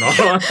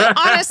journal.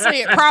 Honestly,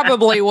 it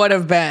probably would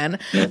have been.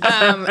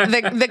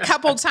 The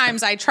couple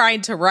times I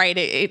tried to write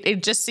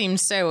it just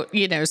seems so,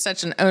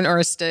 such an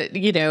onerous,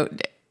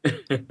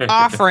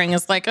 offering.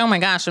 Is like, oh my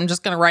gosh, I'm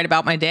just going to write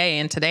about my day.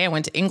 And today I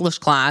went to English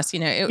class.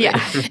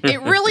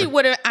 It really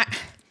would have.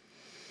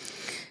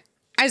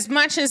 As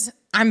much as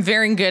I'm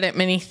very good at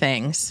many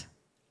things,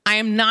 I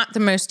am not the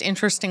most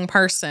interesting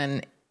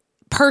person.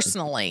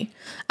 Personally,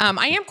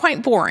 I am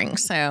quite boring.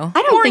 So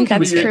I don't think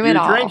that's You're true at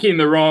all. drinking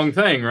the wrong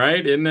thing,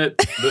 right? Isn't it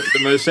the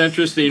most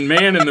interesting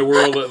man in the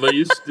world, at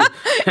least,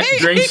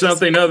 drinks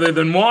something other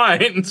than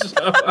wine?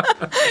 So.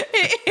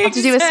 We'll have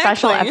to do a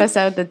special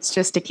episode that's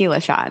just tequila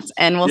shots,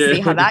 and we'll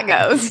see how that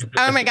goes.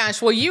 Oh my gosh.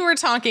 Well, you were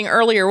talking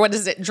earlier. What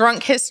is it?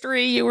 Drunk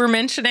History you were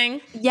mentioning?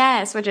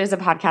 Yes, which is a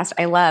podcast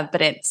I love,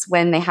 but it's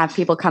when they have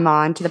people come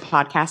on to the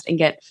podcast and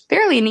get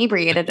fairly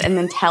inebriated and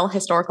then tell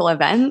historical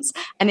events.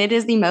 And it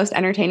is the most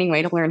entertaining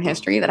way to learn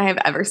history that I have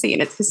ever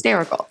seen. It's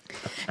hysterical.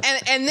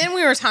 And then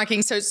we were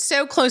talking, so it's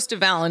so close to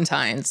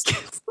Valentine's.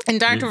 And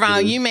Dr. Val,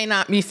 you may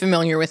not be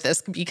familiar with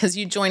this because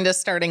you joined us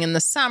starting in the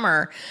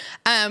summer.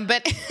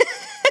 But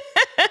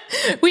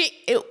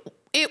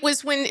it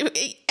was when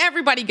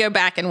everybody go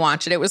back and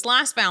watch it. It was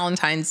last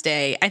Valentine's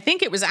Day. I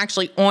think it was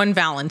actually on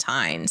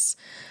Valentine's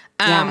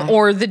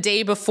or the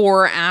day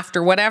before or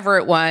after, whatever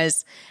it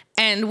was.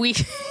 And we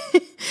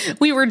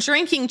were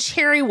drinking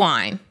cherry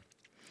wine.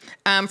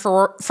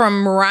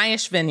 From Mariah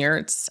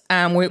Vineyards.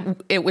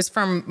 It was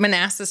from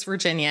Manassas,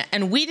 Virginia,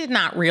 and we did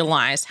not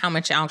realize how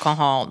much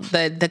alcohol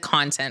the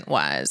content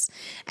was.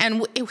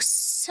 And it was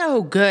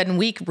so good, and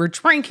we were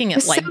drinking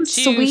it like so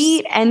juice.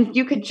 Sweet, and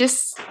you could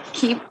just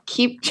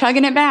keep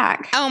chugging it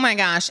back. Oh my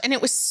gosh. And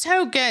it was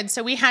so good.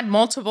 So we had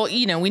multiple,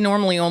 we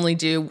normally only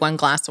do one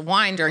glass of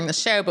wine during the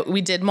show, but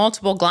we did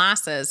multiple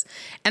glasses.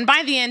 And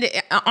by the end,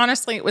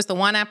 honestly, it was the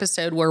one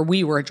episode where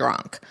we were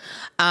drunk.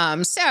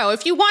 So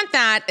if you want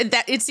that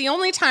it's the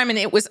only time, and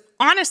it was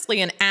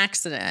honestly an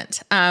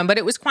accident, but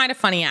it was quite a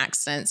funny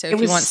accident. So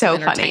if you want so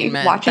some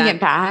entertainment, funny watching it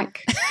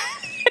back.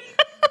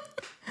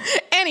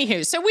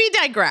 Anywho, so we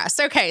digress.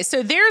 Okay,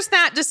 so there's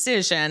that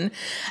decision.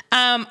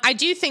 I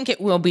do think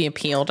it will be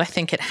appealed. I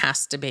think it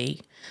has to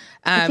be.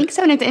 I think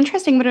so. And it's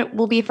interesting what it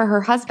will be for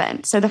her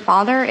husband. So the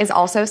father is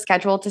also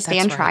scheduled to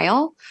stand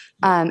trial.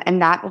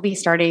 And that will be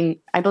starting,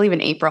 I believe,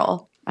 in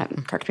April.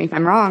 Correct me if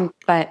I'm wrong.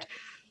 But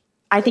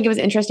I think it was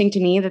interesting to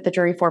me that the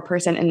jury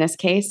foreperson in this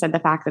case said the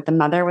fact that the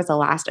mother was the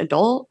last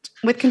adult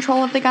with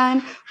control of the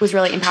gun was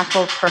really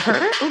impactful for her.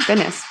 Oh,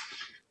 goodness.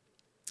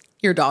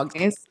 Your dog.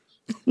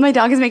 My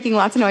dog is making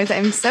lots of noise.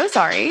 I'm so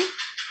sorry.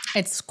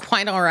 It's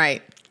quite all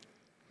right.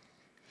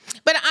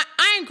 But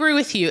I agree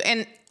with you.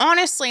 And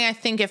honestly, I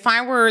think if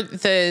I were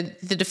the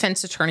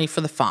defense attorney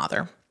for the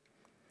father,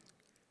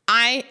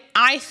 I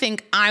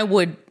think I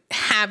wouldn't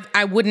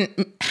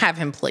have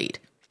him plead,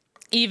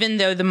 even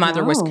though the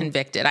mother was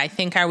convicted. I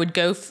think I would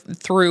go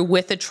through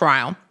with a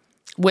trial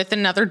with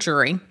another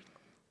jury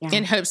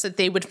in hopes that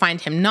they would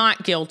find him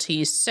not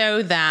guilty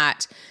so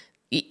that,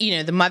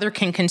 the mother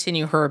can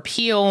continue her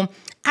appeal.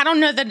 I don't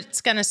know that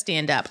it's going to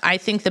stand up. I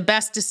think the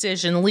best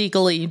decision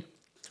legally,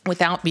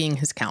 without being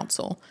his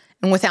counsel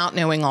and without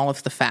knowing all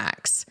of the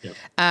facts,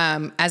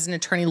 as an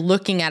attorney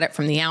looking at it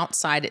from the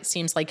outside, it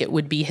seems like it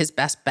would be his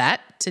best bet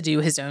to do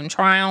his own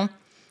trial.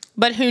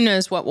 But who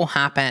knows what will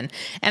happen.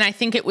 And I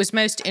think it was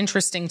most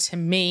interesting to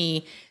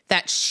me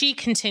that she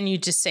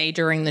continued to say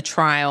during the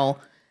trial,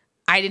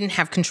 I didn't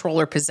have control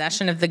or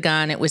possession of the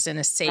gun. It was in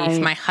a safe. Right.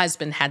 My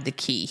husband had the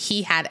key.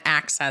 He had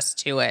access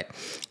to it.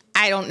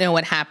 I don't know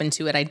what happened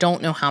to it. I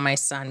don't know how my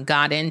son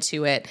got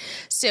into it.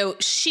 So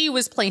she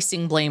was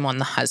placing blame on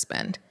the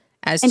husband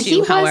as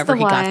to however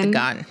he got the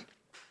gun.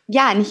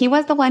 Yeah, and he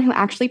was the one who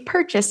actually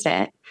purchased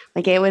it.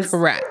 Like it was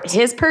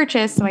his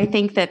purchase. So I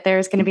think that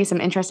there's going to be some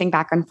interesting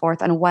back and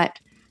forth on what,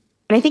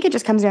 and I think it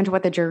just comes down to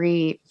what the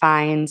jury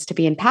finds to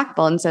be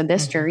impactful. And so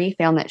this jury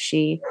found that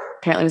she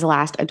apparently was the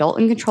last adult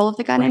in control of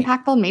the gun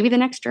impactful. Maybe the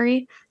next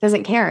jury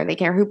doesn't care. They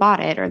care who bought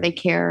it, or they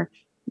care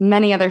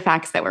many other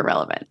facts that were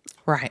relevant.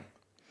 Right.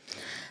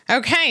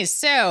 Okay,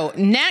 so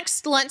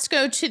next, let's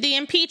go to the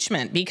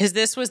impeachment, because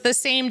this was the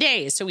same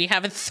day. So we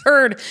have a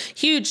third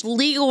huge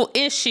legal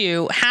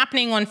issue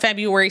happening on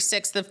February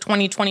 6th of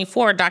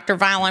 2024. Dr.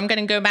 Vial, I'm going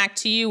to go back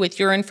to you with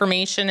your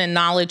information and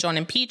knowledge on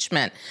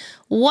impeachment.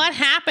 What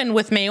happened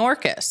with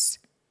Mayorkas?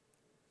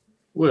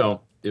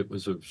 Well, it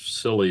was a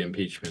silly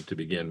impeachment to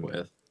begin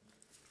with.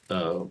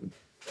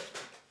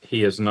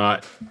 He is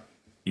not,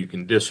 you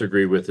can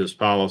disagree with his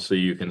policy.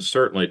 You can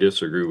certainly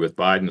disagree with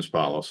Biden's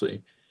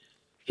policy.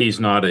 He's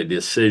not a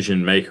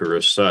decision maker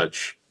as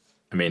such.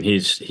 I mean,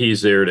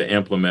 he's there to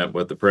implement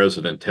what the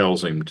president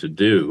tells him to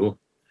do.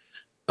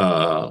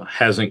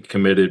 Hasn't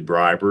committed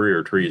bribery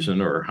or treason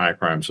or high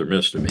crimes or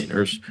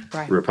misdemeanors.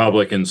 Right.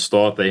 Republicans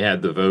thought they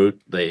had the vote.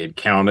 They had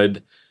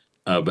counted,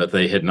 but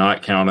they had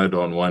not counted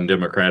on one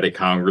Democratic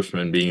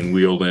congressman being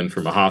wheeled in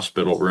from a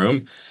hospital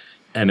room,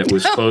 and it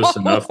was close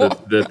enough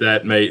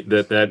that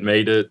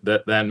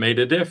made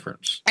a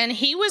difference. And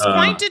he was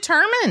quite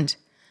determined.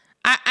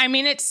 I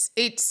mean,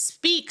 it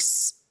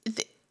speaks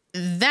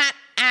that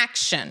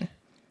action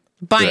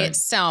by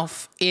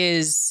itself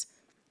is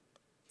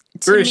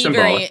to very me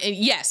symbolic.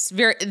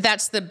 Very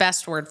that's the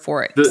best word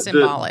for it.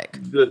 Symbolic.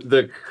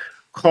 The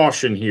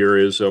caution here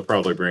is they'll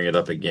probably bring it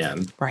up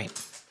again. Right.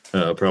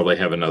 Probably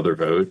have another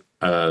vote.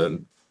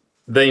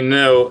 They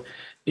know,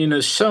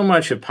 so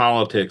much of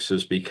politics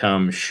has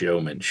become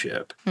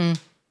showmanship.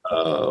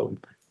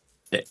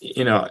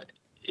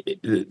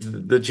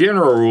 The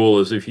general rule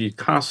is if you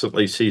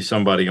constantly see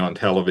somebody on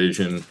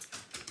television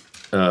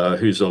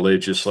who's a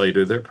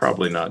legislator, they're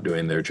probably not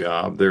doing their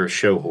job. They're a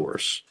show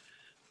horse.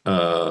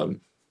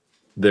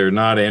 They're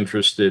not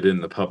interested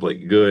in the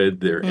public good.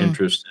 They're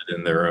interested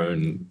in their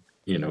own,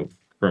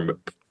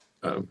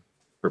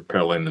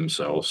 propelling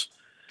themselves.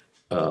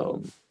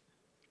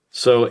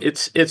 So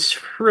it's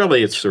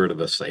sort of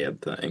a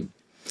sad thing.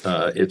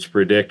 It's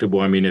predictable.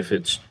 I mean,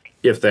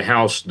 if the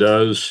House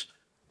does.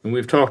 And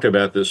we've talked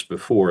about this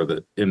before,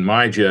 that in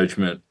my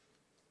judgment,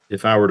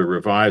 if I were to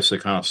revise the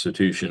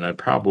Constitution, I'd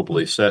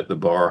probably set the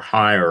bar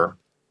higher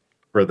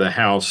for the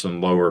House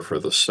and lower for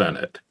the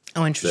Senate.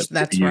 Oh, interesting.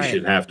 That's right. You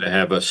should have to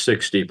have a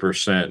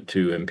 60%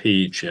 to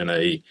impeach and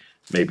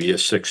maybe a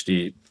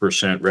 60%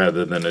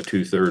 rather than a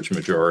 2/3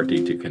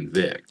 majority to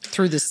convict.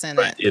 Through the Senate.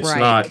 But it's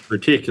not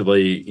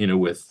particularly,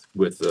 with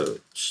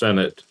the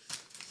Senate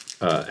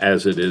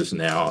as it is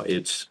now,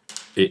 it's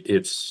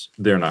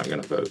they're not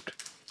going to vote.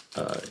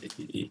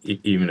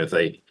 Even if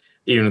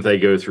they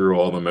go through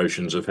all the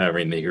motions of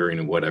having the hearing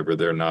and whatever,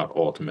 they're not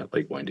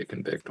ultimately going to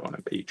convict on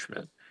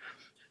impeachment.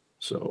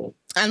 So,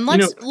 and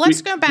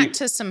let's go back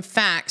to some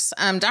facts,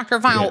 Dr.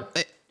 Vial.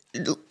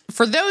 Yeah.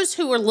 For those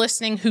who are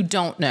listening who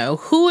don't know,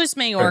 who is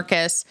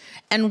Mayorkas,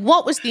 and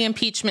what was the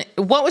impeachment?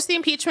 What was the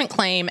impeachment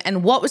claim,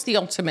 and what was the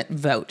ultimate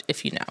vote?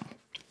 If you know.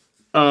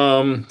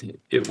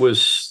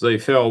 They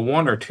fell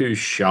one or two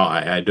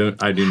shy.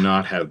 I do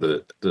not have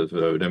the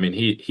vote. I mean,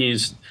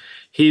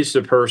 he's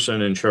the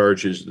person in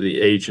charge of the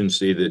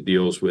agency that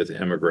deals with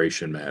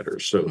immigration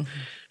matters. So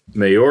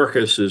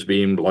Mayorkas is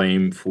being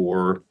blamed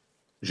for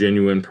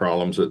genuine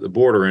problems at the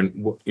border.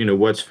 And,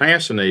 what's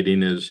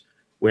fascinating is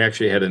we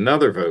actually had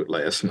another vote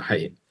last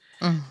night.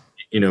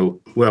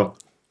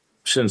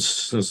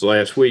 since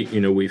last week,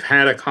 we've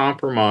had a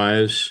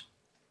compromise.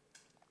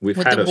 We've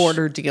with had the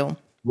border deal.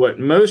 What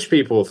most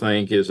people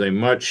think is a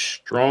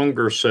much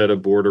stronger set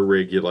of border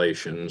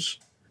regulations,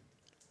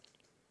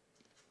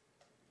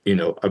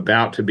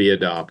 about to be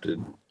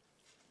adopted.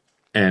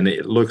 And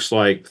it looks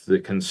like the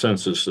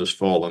consensus has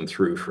fallen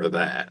through for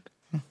that.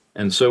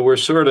 And so we're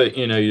sort of,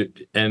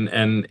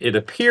 and it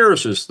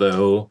appears as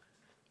though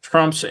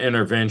Trump's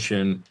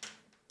intervention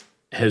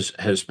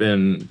has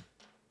been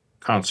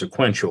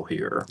consequential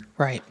here.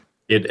 Right.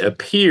 It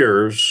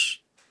appears,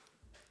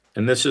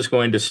 and this is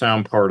going to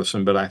sound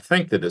partisan, but I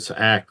think that it's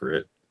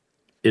accurate.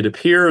 It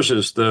appears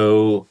as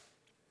though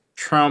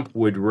Trump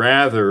would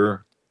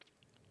rather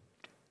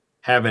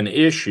have an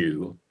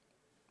issue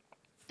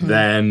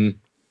than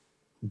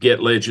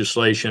get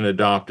legislation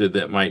adopted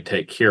that might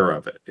take care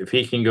of it. If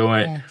he can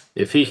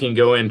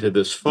go into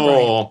this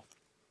fall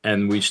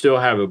and we still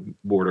have a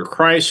border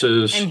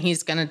crisis, and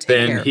he's going to take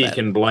then care of he it.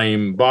 can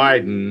blame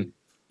Biden,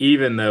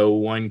 even though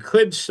one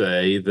could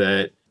say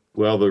that,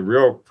 well, the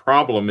real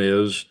problem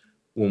is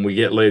when we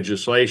get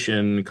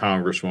legislation,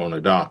 Congress won't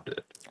adopt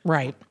it.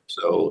 Right.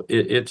 So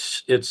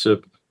it's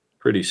a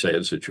pretty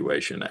sad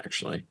situation,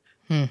 actually.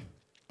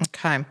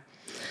 Okay.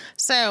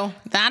 So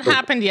that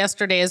happened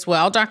yesterday as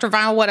well. Dr.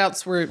 Vial, what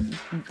else were you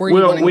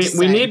Well, wanting to say?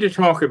 we need to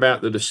talk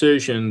about the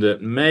decision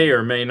that may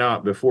or may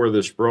not, before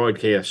this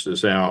broadcast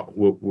is out,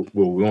 we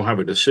won't have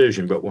a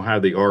decision, but we'll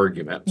have the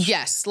arguments.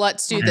 Yes,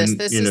 let's do this. And,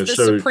 This is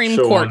the Supreme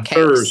Court on case.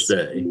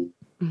 Thursday,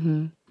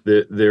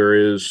 there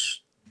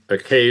is a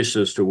case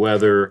as to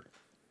whether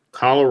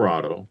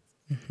Colorado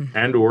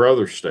and or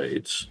other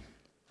states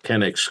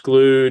can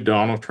exclude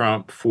Donald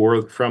Trump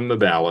from the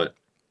ballot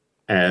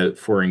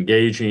for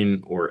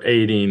engaging or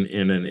aiding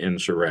in an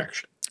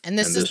insurrection. And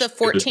this is the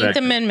 14th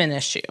Amendment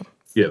issue.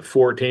 Yeah,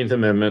 14th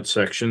Amendment,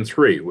 Section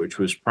 3, which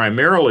was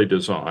primarily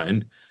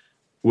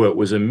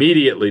was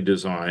immediately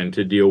designed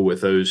to deal with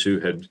those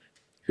who had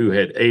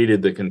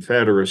aided the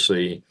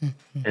Confederacy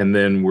and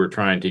then were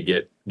trying to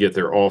get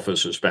their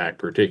offices back,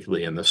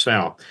 particularly in the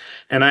South.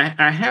 And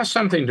I have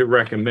something to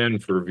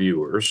recommend for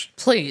viewers.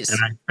 Please.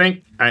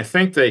 And I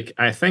think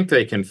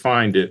they can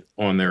find it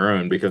on their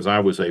own because I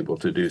was able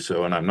to do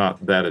so, and I'm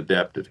not that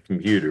adept at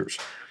computers.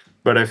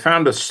 But I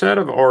found a set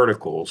of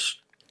articles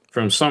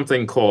from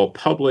something called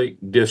Public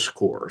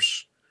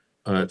Discourse.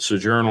 It's a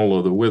journal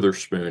of the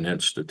Witherspoon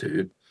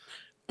Institute.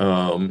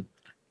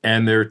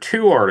 And there are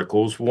two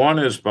articles. One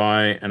is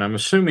by, and I'm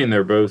assuming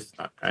they're both,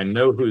 I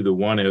know who the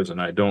one is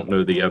and I don't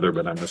know the other,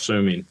 but I'm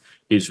assuming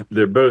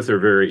they're both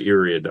very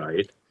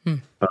erudite.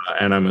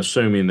 And I'm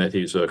assuming that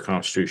he's a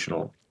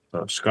constitutional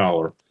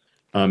scholar.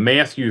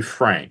 Matthew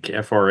Frank,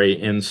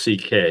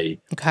 Franck.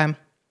 Okay.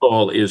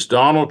 Called Is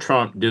Donald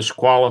Trump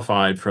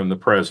Disqualified from the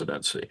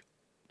Presidency?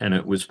 And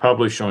it was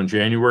published on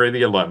January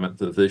the 11th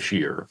of this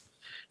year.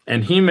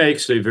 And he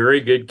makes a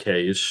very good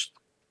case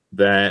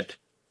that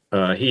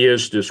he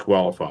is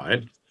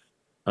disqualified,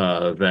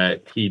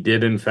 that he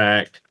did, in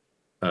fact,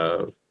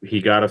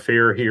 he got a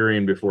fair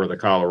hearing before the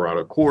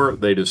Colorado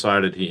court. They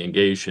decided he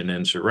engaged in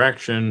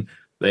insurrection.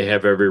 They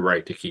have every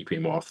right to keep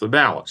him off the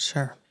ballot.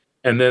 Sure.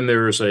 And then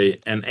there's an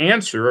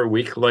answer a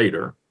week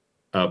later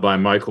by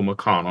Michael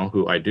McConnell,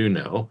 who I do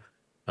know.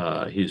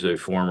 He's a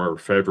former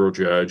federal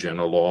judge and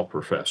a law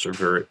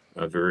professor,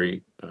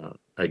 very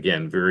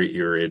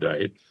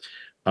erudite.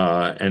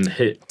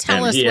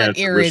 Tell us he what has a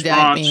erudite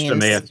response means. to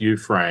Matthew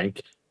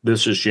Frank.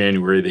 This is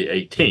January the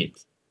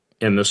 18th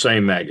in the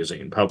same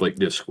magazine, Public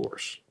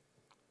Discourse.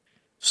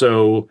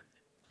 So,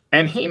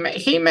 and he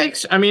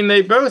makes,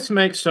 they both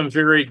make some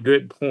very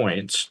good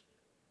points.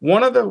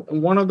 One of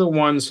the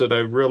ones that I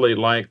really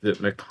like that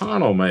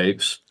McConnell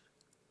makes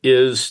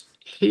is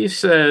he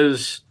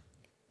says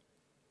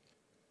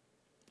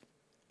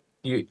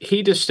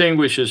he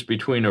distinguishes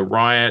between a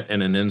riot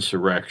and an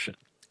insurrection.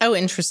 Oh,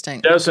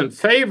 interesting. Doesn't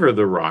favor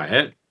the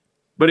riot,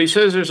 but he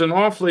says there's an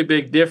awfully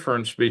big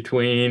difference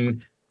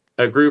between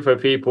a group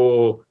of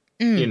people,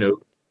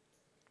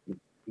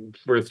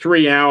 for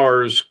 3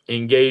 hours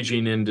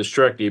engaging in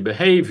destructive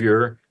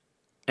behavior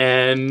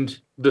and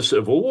the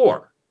Civil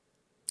War.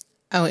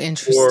 Oh,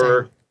 interesting.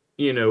 Or,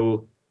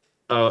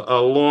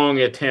 a long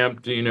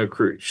attempt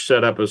to,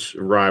 set up a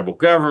rival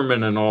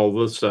government and all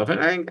this stuff.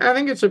 And I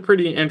think it's a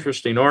pretty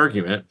interesting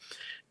argument.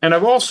 And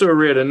I've also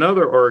read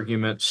another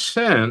argument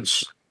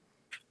since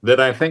that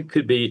I think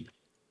could be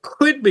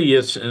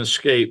an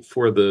escape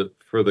for the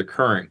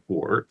current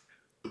court,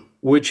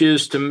 which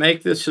is to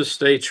make this a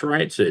states'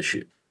 rights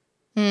issue.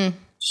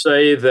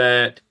 Say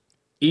that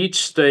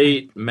each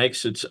state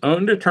makes its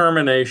own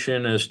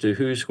determination as to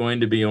who's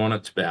going to be on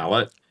its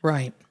ballot.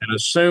 Right. And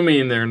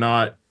assuming they're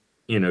not,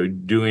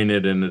 doing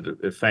it in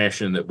a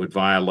fashion that would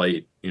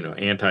violate,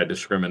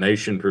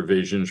 anti-discrimination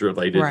provisions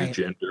related to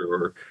gender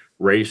or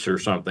race or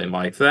something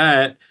like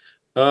that,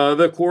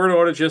 the court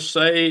ought to just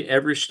say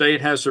every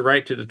state has the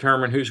right to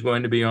determine who's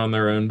going to be on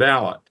their own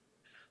ballot.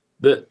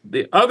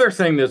 The other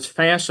thing that's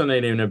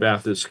fascinating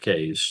about this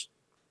case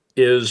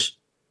is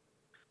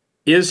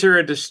there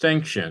a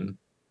distinction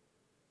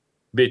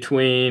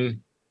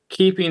between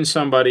keeping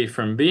somebody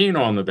from being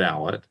on the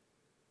ballot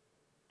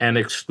and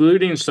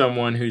excluding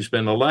someone who's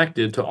been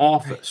elected to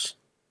office.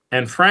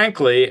 And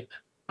frankly,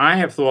 I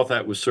have thought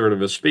that was sort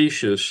of a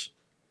specious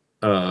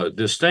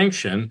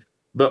distinction,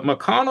 but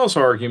McConnell's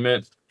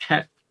argument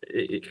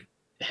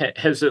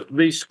has at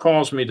least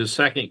caused me to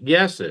second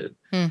guess it,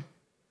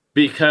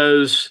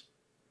 because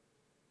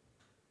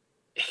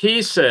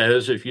he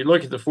says, if you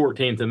look at the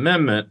 14th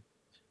Amendment,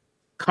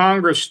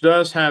 Congress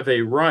does have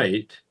a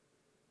right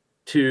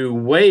to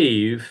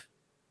waive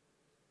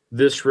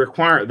this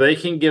requirement. They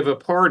can give a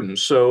pardon.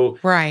 So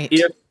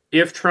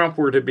if Trump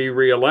were to be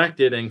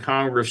reelected and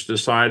Congress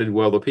decided,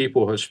 well, the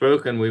people have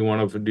spoken, we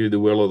want to do the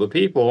will of the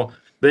people,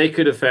 they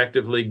could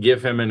effectively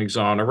give him an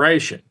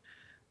exoneration.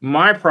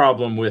 My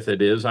problem with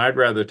it is I'd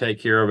rather take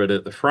care of it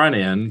at the front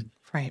end.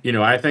 Right.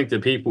 I think the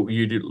people,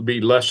 you'd be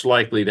less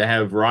likely to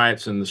have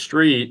riots in the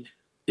street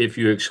if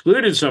you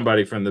excluded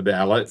somebody from the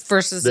ballot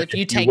versus if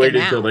you take waited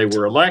them out till they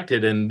were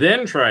elected and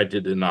then tried to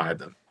deny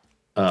them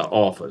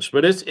office.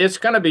 But it's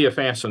going to be a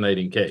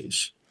fascinating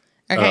case.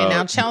 Okay,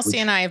 now Chelsea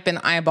and I have been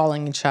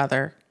eyeballing each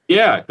other.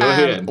 Yeah, go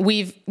ahead.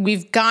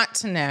 We've got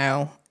to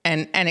know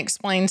and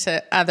explain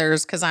to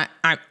others, because I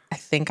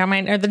think I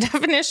might know the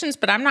definitions,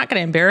 but I'm not going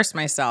to embarrass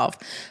myself.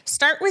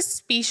 Start with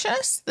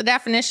specious, the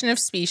definition of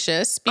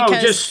specious.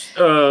 Because just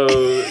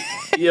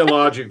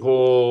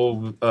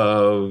illogical,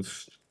 a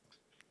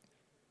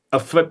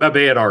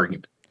bad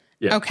argument.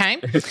 Yeah.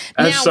 Okay.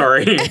 I'm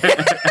sorry.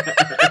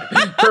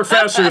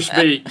 Professor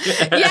speak.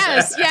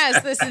 yes.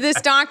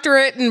 This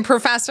doctorate and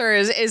professor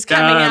is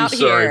coming out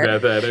here. I'm sorry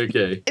about that.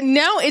 Okay.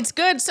 No, it's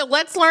good. So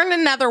let's learn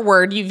another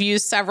word you've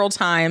used several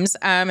times,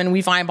 and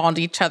we've eyeballed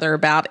each other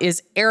about,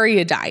 is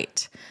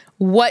erudite.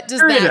 What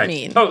does that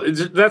mean? Oh,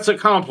 that's a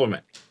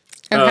compliment.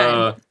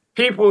 Okay.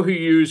 People who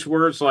use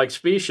words like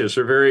specious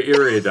are very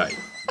erudite.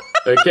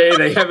 Okay,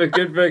 they have a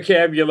good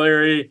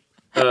vocabulary.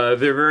 They're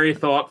very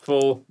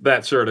thoughtful,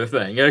 that sort of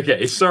thing.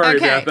 Okay, sorry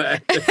about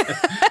that.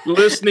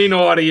 Listening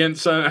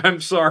audience,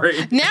 I'm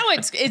sorry. No,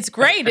 it's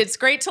great. It's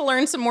great to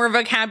learn some more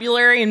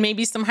vocabulary, and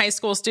maybe some high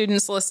school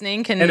students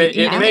listening can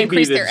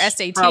increase their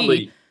SAT.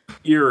 Probably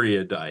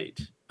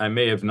erudite. I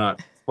may have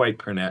not quite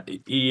pronounced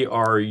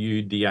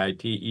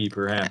erudite,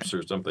 perhaps,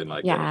 or something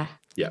like that.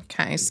 Yeah.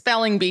 Okay.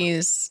 Spelling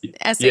bees,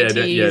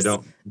 SATs.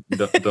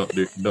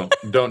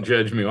 Don't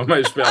judge me on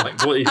my spelling,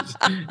 please.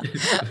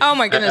 Oh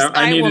my goodness,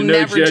 I need will a no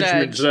never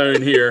judgment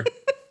zone here.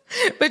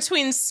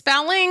 Between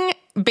spelling,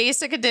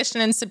 basic addition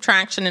and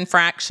subtraction, and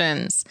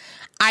fractions,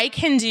 I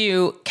can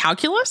do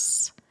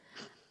calculus.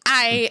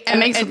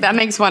 That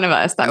makes one of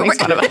us.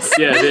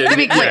 Yeah, to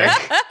be clear.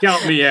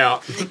 Count me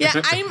out. Yeah,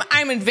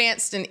 I'm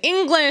advanced in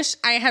English.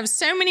 I have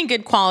so many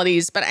good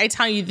qualities, but I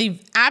tell you, the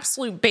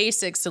absolute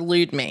basics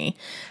elude me,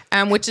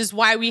 which is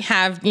why we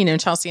have,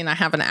 Chelsea and I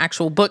have an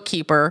actual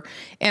bookkeeper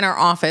in our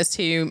office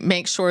who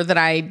makes sure that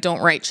I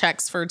don't write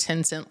checks for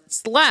 10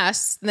 cents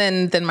less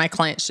than my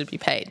client should be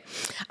paid.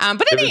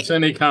 But if it's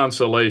any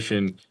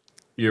consolation,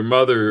 your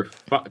mother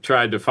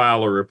tried to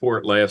file a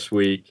report last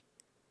week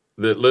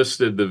that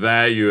listed the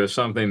value of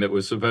something that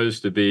was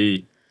supposed to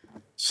be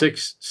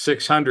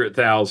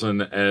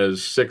 600,000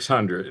 as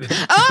 600.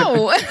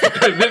 Oh,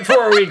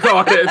 before we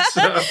caught it.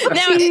 So.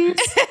 Now,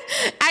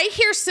 I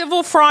hear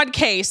civil fraud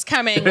case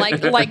coming,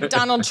 like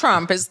Donald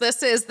Trump. Is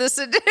this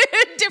a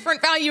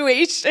different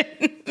valuation?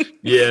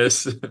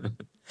 Yes.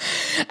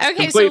 Okay,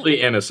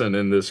 completely innocent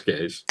in this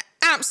case.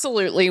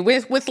 Absolutely.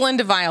 With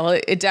Linda Vial,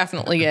 it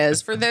definitely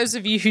is. For those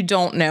of you who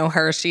don't know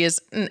her, she is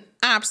an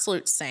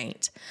absolute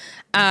saint.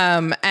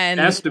 And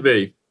has to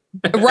be.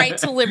 Right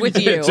to live with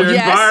you. It's her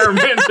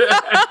environment.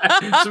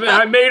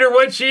 I made her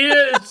what she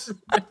is.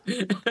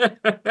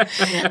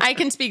 I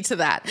can speak to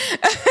that.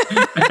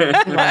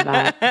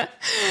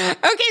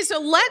 Okay, so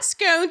let's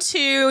go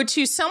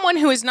to someone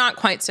who is not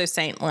quite so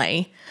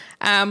saintly.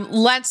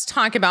 Let's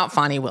talk about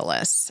Fani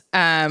Willis.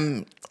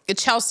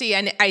 Chelsea,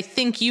 and I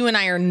think you and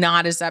I are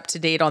not as up to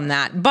date on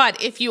that.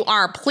 But if you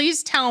are,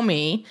 please tell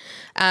me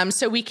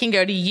so we can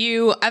go to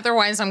you.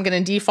 Otherwise, I'm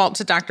going to default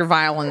to Dr.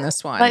 Vial on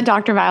this one. Let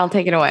Dr. Vial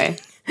take it away.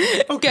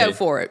 Okay. Go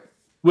for it.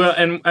 Well,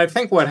 and I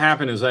think what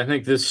happened is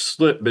this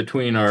slipped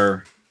between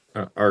our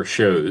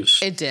shows.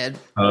 It did.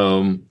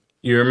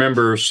 You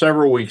remember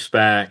several weeks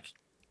back,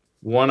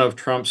 one of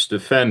Trump's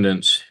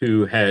defendants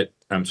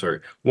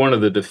one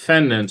of the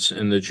defendants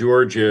in the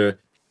Georgia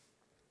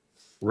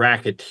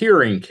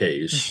racketeering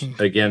case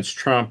against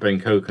Trump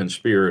and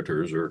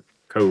co-conspirators or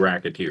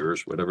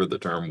co-racketeers, whatever the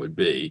term would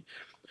be.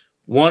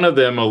 One of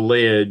them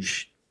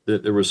alleged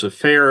that there was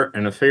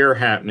an affair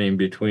happening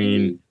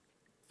between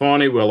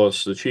Fani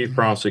Willis, the chief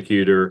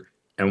prosecutor,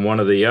 and one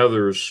of the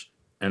others,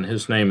 and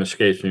his name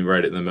escapes me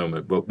right at the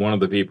moment, but one of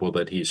the people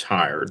that he's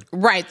hired.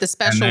 Right, the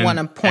special one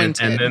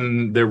appointed. And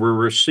then there were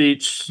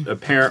receipts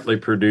apparently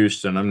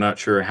produced, and I'm not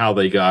sure how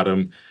they got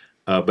them,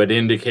 but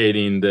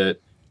indicating that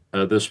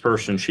this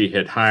person she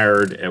had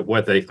hired at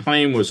what they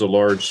claim was a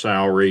large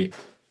salary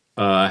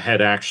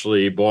had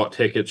actually bought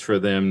tickets for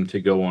them to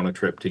go on a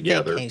trip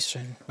together.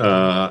 Vacation.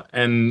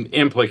 And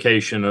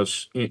implication of,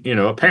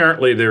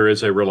 apparently there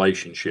is a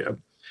relationship.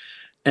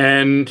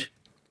 And,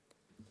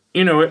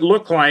 it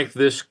looked like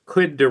this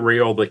could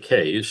derail the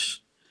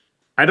case.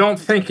 I don't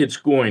think it's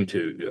going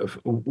to.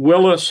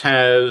 Willis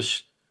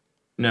has,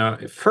 now,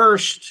 at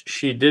first,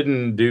 she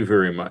didn't do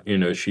very much.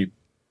 She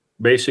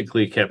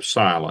basically kept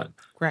silent.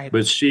 Right.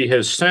 But she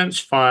has since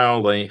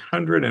filed a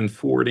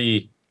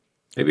 140,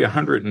 maybe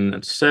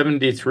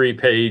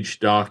 173-page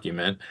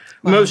document,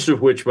 Wow. most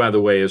of which, by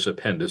the way, is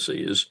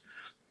appendices.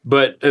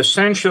 But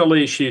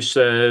essentially, she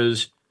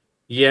says,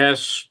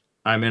 yes,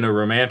 I'm in a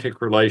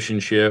romantic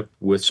relationship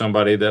with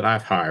somebody that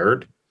I've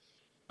hired.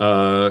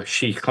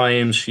 She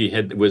claims she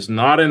was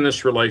not in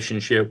this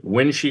relationship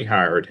when she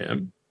hired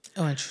him.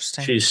 Oh,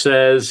 interesting. She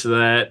says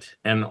that,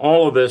 and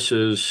all of this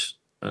is,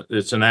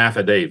 it's an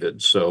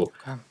affidavit, so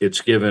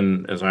it's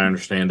given, as I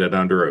understand it,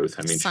 under oath.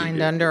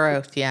 Signed under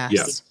oath, yes.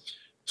 Yeah.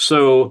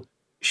 So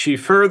she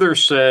further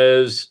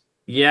says,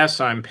 yes,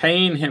 I'm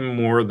paying him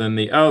more than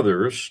the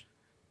others,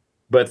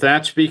 but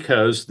that's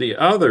because the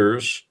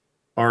others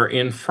are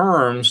in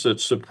firms that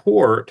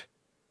support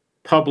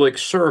public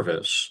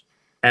service,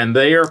 and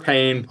they are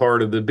paying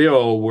part of the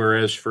bill,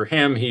 whereas for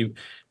him,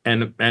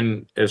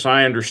 and as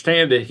I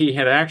understand it, he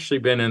had actually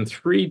been in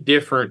 3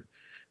 different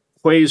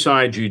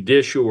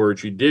quasi-judicial or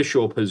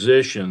judicial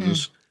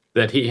positions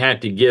that he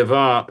had to give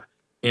up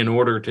in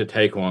order to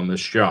take on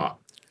this job.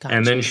 Gotcha.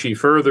 And then she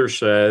further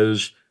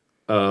says,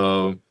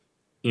 the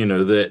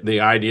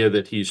idea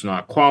that he's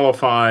not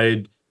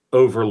qualified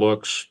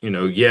overlooks,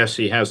 yes,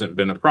 he hasn't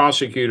been a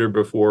prosecutor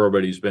before,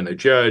 but he's been a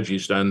judge,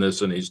 he's done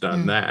this and he's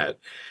done that.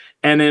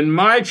 And in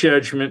my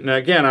judgment, and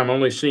again, I'm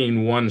only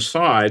seeing one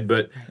side,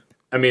 but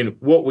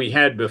what we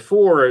had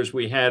before is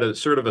we had a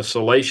sort of a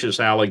salacious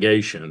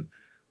allegation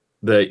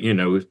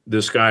that,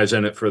 this guy's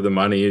in it for the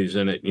money, he's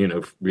in it,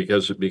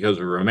 because of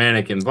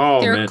romantic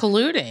involvement. They're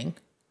colluding.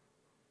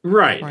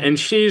 Right. And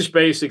she's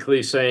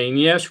basically saying,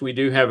 yes, we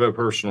do have a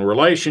personal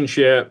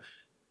relationship,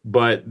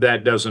 but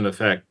that doesn't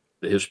affect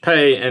his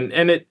pay.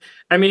 And it,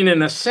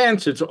 in a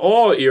sense, it's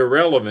all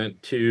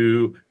irrelevant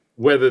to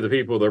whether the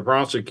people they're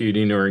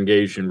prosecuting are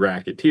engaged in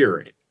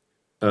racketeering.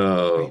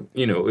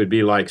 It would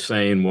be like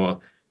saying,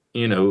 well,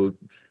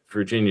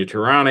 Virginia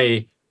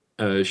Tarani,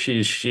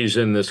 she's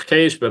in this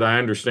case, but I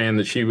understand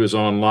that she was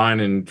online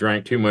and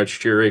drank too much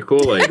cherry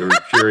Kool-Aid or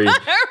cherry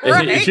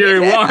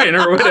wine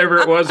or whatever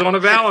it was on a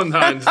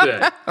Valentine's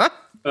Day.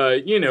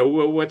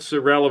 What's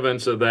the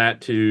relevance of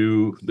that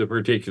to the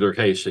particular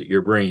case that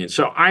you're bringing?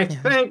 So I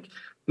think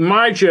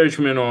my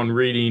judgment on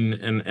reading,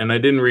 and I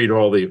didn't read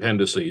all the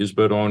appendices,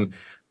 but on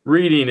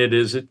reading it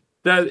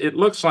it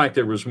looks like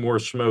there was more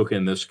smoke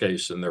in this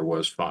case than there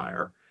was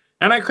fire.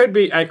 And I could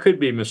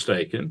be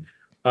mistaken.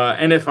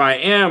 And if I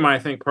am, I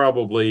think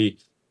probably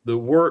the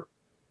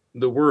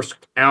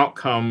worst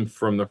outcome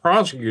from the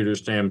prosecutor's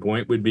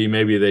standpoint would be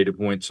maybe they'd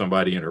appoint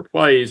somebody in her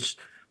place,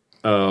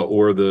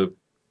 or the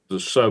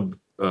sub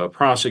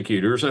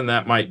prosecutors, and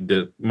that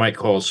might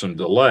cause some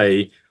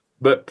delay,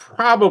 but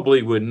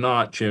probably would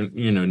not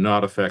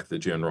not affect the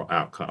general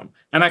outcome.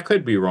 And I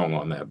could be wrong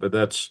on that, but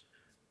that's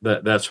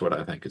what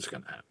I think is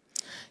going to happen.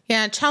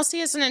 Yeah,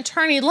 Chelsea, as an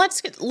attorney,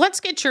 let's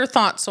get your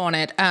thoughts on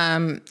it.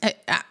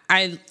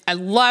 I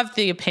love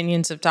the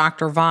opinions of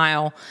Dr.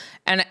 Vial,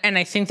 and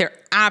I think they're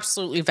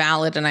absolutely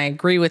valid, and I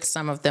agree with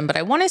some of them. But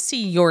I want to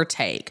see your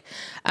take.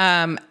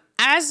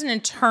 As an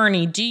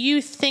attorney, do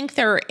you think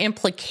there are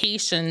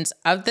implications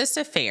of this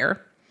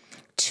affair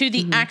to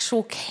the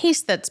actual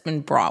case that's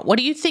been brought? What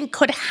do you think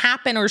could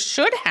happen or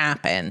should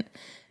happen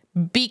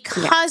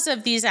because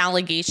of these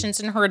allegations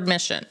and her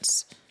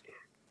admissions?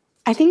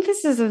 I think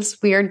this is this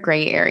weird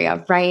gray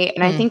area, right?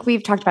 And I think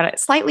we've talked about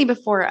it slightly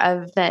before,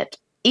 of that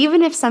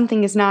even if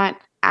something is not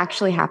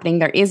actually happening,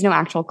 there is no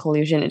actual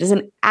collusion, it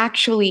doesn't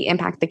actually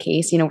impact the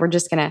case. We're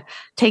just going to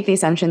take the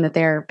assumption that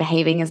they're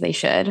behaving as they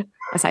should,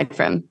 aside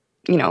from,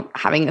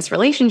 having this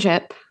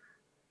relationship.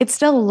 It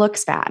still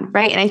looks bad,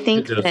 right? And I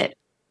think that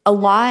a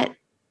lot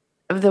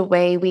of the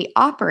way we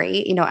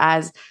operate,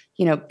 as,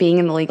 being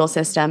in the legal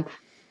system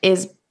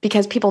is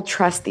because people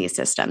trust these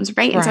systems,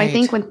 right? And so I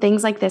think when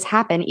things like this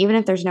happen, even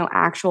if there's no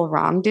actual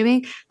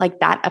wrongdoing, like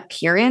that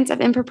appearance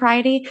of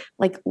impropriety,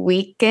 like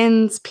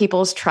weakens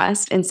people's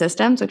trust in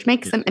systems, which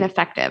makes them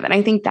ineffective. And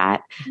I think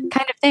that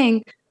kind of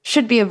thing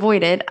should be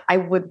avoided. I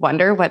would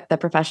wonder what the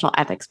Professional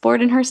Ethics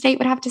Board in her state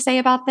would have to say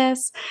about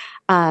this.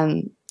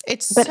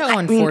 It's so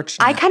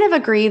unfortunate. I kind of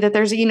agree that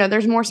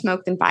there's more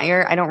smoke than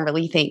fire. I don't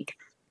really think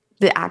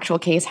the actual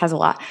case has a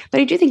lot,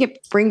 but I do think it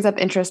brings up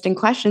interesting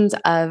questions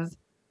of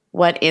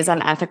what is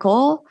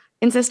unethical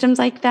in systems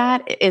like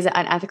that. Is it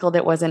unethical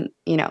that wasn't,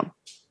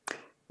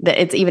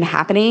 that it's even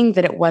happening,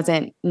 that it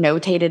wasn't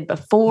notated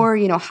before,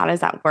 how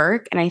does that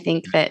work? And I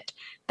think that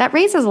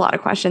raises a lot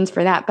of questions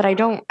for that, but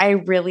I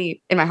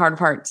really, in my heart of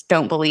hearts,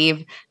 don't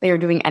believe they are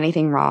doing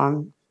anything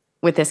wrong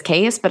with this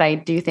case, but I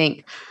do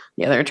think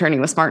the other attorney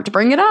was smart to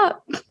bring it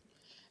up.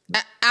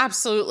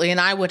 Absolutely. And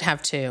I would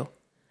have too.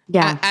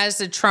 Yeah. As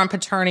a Trump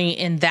attorney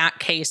in that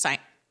case, I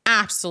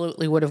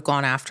absolutely would have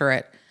gone after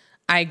it.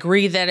 I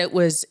agree that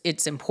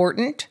it's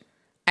important.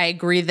 I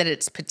agree that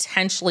it's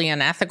potentially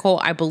unethical.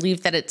 I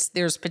believe that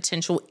there's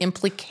potential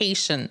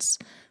implications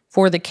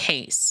for the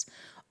case.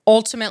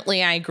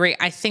 Ultimately, I agree.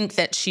 I think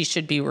that she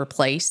should be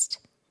replaced.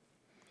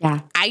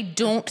 Yeah. I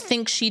don't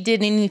think she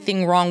did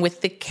anything wrong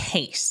with the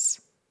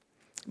case,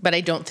 but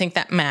I don't think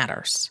that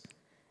matters.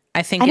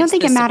 I don't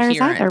think it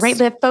matters either, right?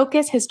 The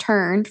focus has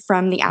turned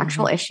from the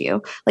actual issue.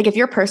 Like if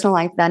your personal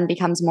life then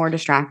becomes more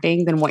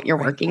distracting than what you're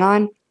working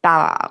on,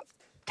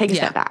 take a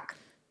step back.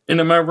 And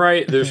am I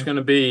right? There's going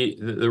to be,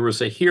 there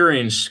was a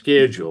hearing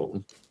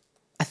scheduled.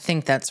 I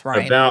think that's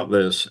right. About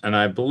this. And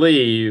I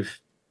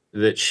believe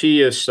that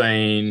she is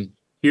saying,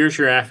 here's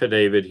your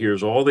affidavit.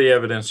 Here's all the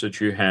evidence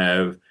that you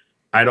have.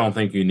 I don't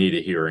think you need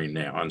a hearing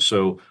now. And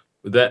so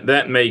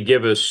that may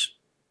give us,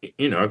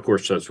 of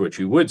course, that's what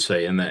you would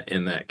say in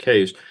that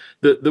case.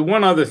 The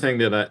one other thing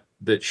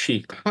that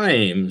she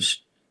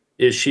claims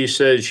is she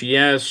says,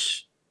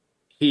 yes,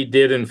 he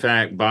did in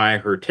fact buy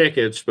her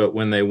tickets, but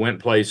when they went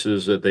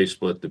places that they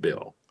split the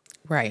bill.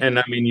 Right. And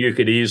I mean, you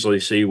could easily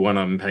see one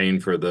of them paying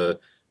for the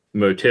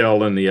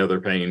motel and the other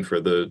paying for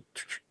the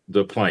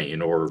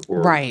plane or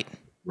right.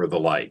 or the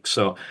like.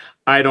 So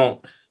I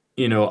don't,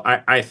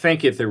 I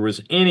think if there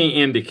was any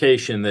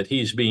indication that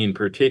he's being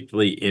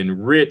particularly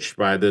enriched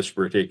by this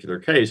particular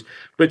case,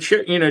 but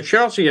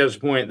Chelsea has a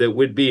point that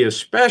would be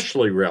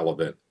especially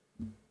relevant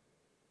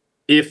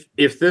if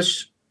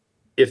this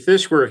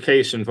were a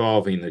case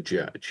involving the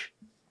judge.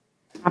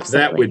 Absolutely.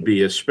 That would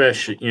be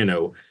especially,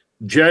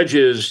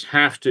 judges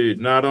have to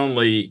not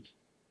only,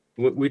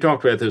 we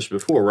talked about this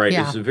before, right?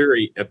 Yeah. It's the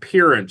very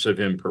appearance of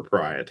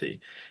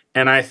impropriety.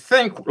 And I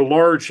think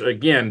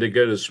again, to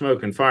go to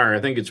smoke and fire,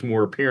 I think it's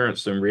more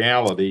appearance than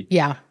reality.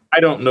 Yeah. I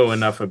don't know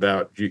enough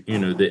about,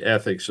 the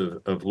ethics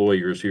of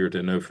lawyers here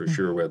to know for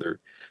sure whether,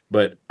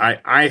 but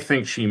I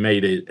think she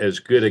made it as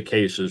good a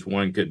case as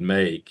one could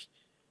make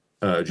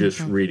just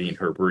reading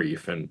her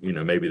brief. And,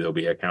 maybe there'll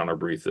be a counter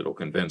brief that'll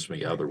convince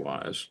me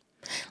otherwise.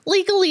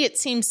 Legally, it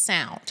seems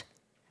sound.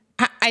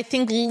 I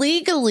think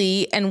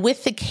legally and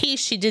with the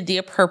case, she did the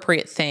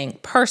appropriate thing.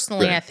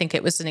 Personally, right. I think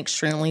it was an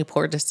extremely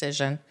poor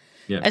decision.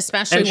 Yeah.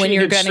 Especially when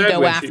you're going to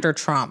go after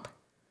Trump.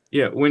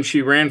 Yeah, when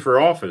she ran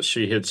for office,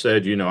 she had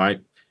said,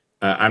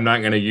 I'm not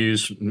going to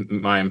use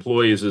my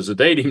employees as a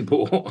dating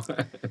pool.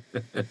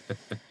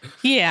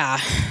 Yeah.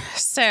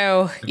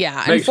 So,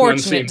 yeah, makes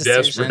unfortunate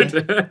decision.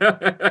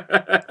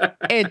 Desperate.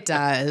 It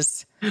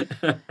does.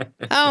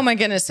 Oh, my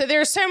goodness. So there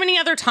are so many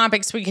other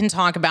topics we can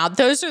talk about.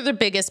 Those are the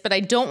biggest, but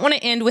I don't want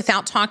to end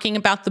without talking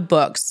about the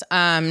books.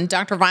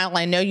 Dr. Vial,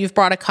 I know you've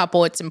brought a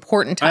couple. It's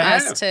important to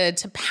us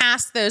to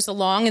pass those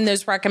along and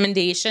those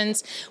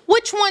recommendations.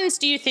 Which ones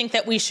do you think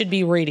that we should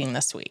be reading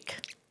this week?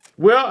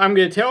 Well, I'm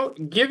going to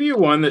give you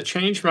one that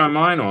changed my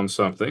mind on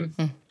something.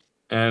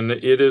 And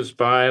it is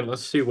by,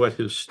 let's see what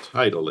his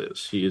title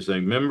is. He is a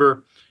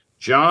member,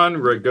 John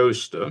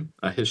Ragosta,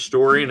 a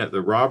historian at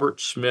the Robert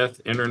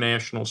Smith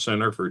International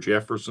Center for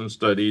Jefferson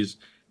Studies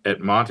at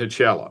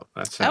Monticello.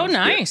 That sounds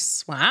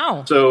nice. Good.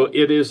 Wow. So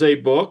it is a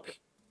book,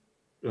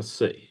 let's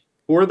see,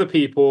 for the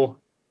people.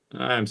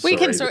 I'm sorry. We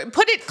can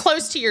put it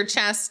close to your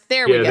chest.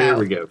 There we go. There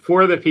we go.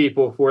 For the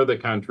people, for the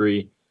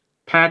country,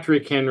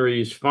 Patrick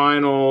Henry's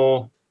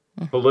final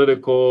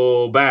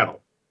political battle.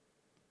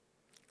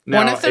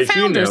 Now, one of the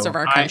founders of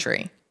our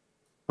country.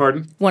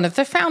 Pardon? One of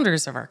the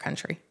founders of our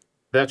country.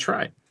 That's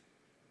right.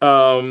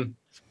 I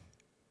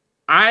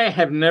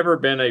have never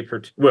been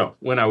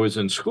when I was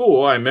in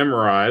school, I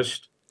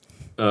memorized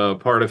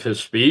part of his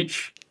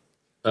speech.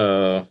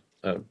 He's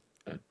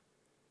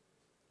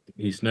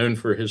known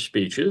for his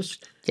speeches.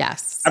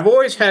 Yes. I've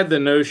always had the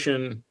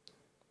notion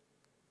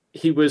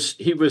he was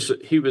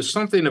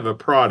something of a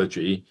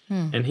prodigy,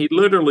 and he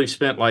literally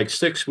spent like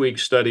 6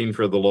 weeks studying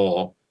for the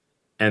law,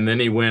 and then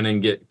he went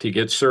and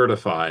get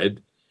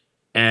certified.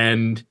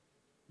 And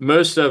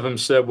most of them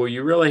said, "Well,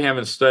 you really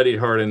haven't studied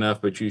hard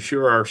enough, but you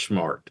sure are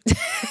smart."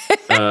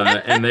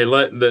 And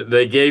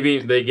they gave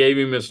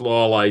him his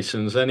law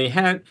license, and he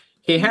had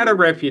a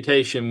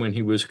reputation when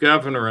he was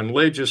governor and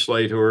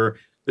legislator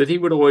that he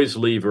would always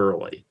leave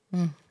early,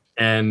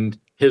 and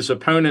his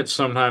opponents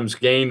sometimes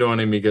gained on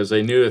him because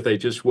they knew if they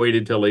just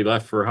waited till he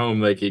left for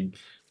home, they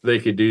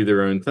could do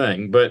their own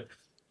thing. But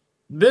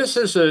this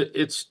is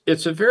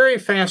it's a very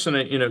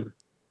fascinating,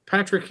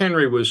 Patrick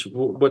Henry was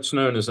what's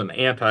known as an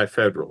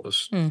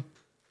anti-federalist.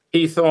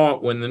 He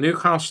thought when the new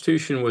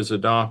Constitution was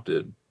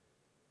adopted,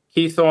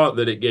 he thought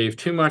that it gave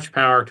too much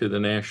power to the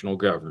national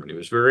government. He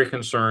was very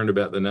concerned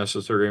about the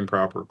necessary and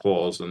proper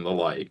clause and the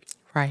like.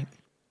 Right.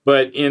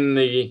 But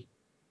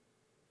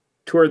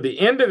toward the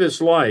end of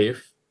his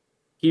life,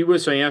 he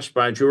was asked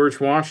by George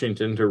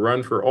Washington to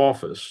run for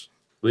office. I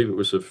believe it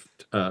was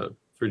the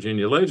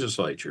Virginia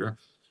legislature.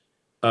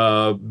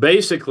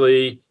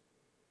 Basically,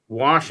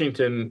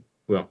 Washington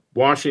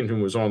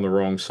was on the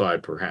wrong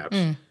side, perhaps.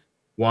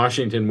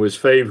 Washington was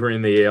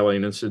favoring the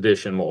Alien and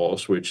Sedition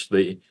laws, which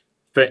the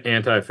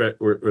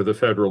the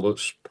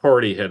Federalist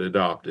Party had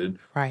adopted,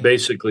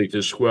 basically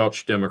to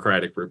squelch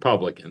Democratic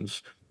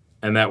Republicans,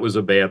 and that was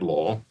a bad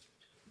law.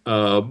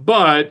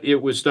 But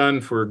it was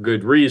done for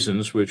good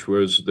reasons, which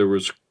was there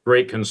was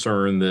great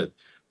concern that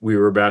we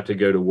were about to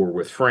go to war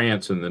with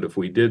France, and that if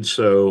we did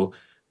so,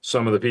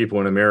 some of the people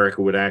in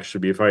America would actually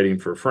be fighting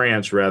for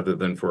France rather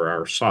than for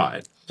our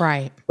side.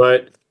 Right.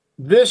 But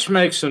this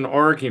makes an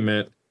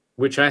argument,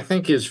 which I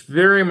think is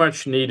very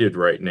much needed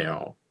right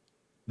now,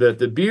 that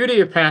the beauty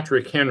of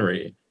Patrick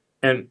Henry,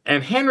 and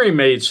Henry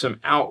made some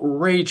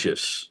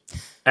outrageous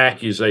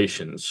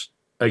accusations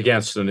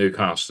against the new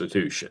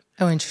Constitution.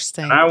 Oh,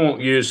 interesting. And I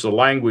won't use the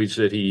language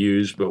that he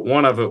used, but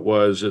one of it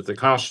was that the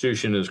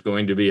Constitution is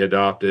going to be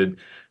adopted,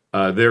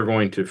 they're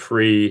going to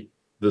free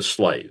the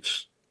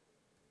slaves.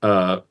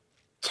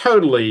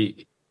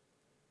 Totally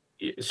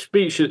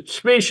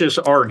specious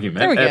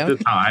argument at the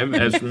time,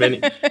 as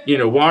many,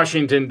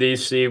 Washington,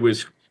 D.C.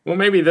 was, well,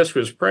 maybe this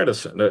was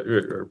prescient.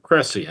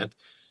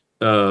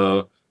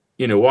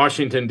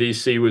 Washington,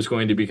 D.C. was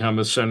going to become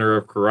a center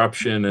of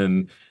corruption,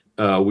 and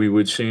we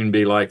would soon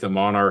be like the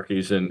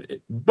monarchies.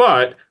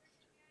 But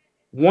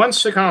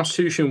once the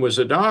Constitution was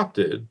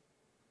adopted,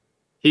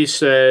 he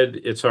said,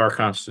 it's our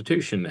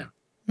Constitution now.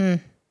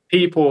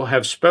 People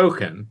have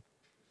spoken.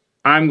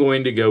 I'm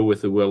going to go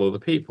with the will of the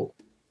people.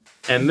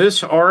 And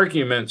this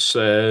argument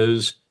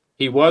says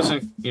he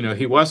wasn't.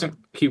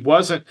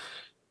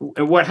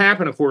 What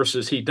happened, of course,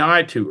 is he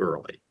died too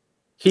early.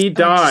 He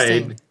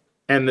died,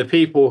 and the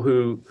people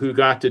who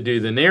got to do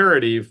the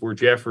narrative were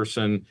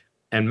Jefferson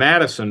and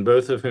Madison,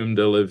 both of whom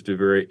lived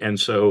and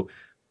so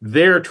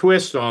their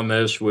twist on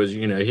this was,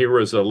 here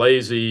was a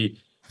lazy,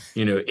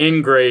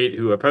 ingrate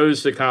who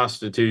opposed the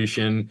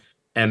Constitution,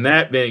 and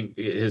that being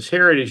his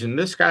heritage. And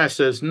this guy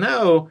says,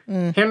 no,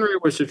 Henry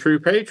was a true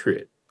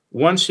patriot.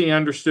 Once he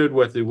understood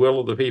what the will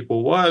of the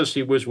people was,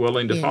 he was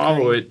willing to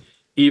follow it,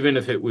 even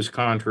if it was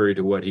contrary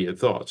to what he had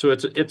thought. So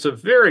it's a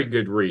very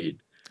good read.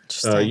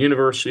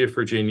 University of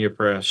Virginia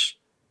Press.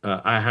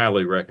 I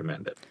highly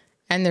recommend it.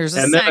 And there's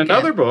then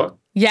another book.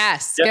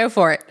 Yes, go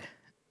for it.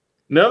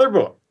 Another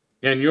book,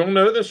 and you'll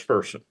know this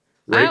person,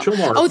 Rachel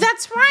Martin. Oh,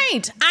 that's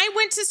right.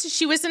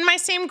 She was in my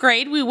same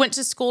grade. We went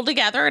to school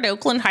together at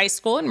Oakland High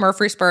School in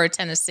Murfreesboro,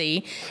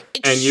 Tennessee.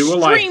 And you will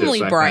like this,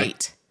 extremely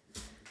bright.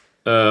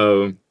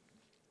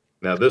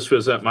 Now, this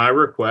was at my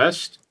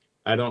request.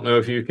 I don't know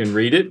if you can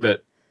read it,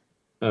 but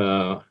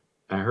I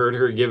heard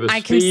her give a speech.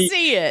 I can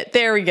see it.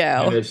 There we go.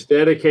 And it's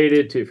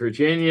dedicated to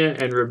Virginia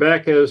and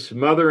Rebecca's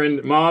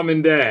mom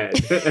and dad.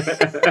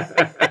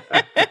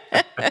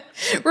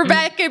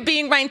 Rebecca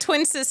being my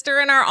twin sister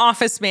and our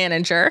office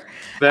manager.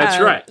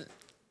 That's right.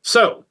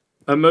 So,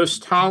 A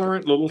Most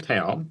Tolerant Little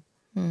Town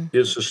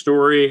is the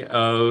story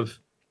of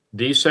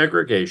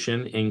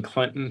desegregation in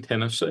Clinton,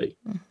 Tennessee.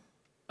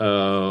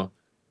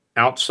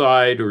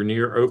 Outside or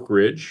near Oak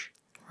Ridge,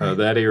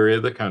 that area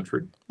of the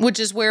country. Which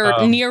is where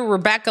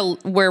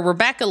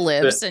Rebecca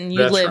lives, and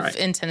you live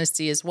in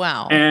Tennessee as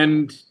well.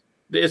 And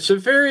it's a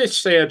very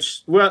sad,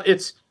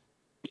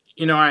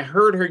 I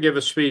heard her give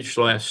a speech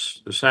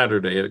last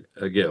Saturday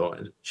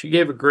ago. She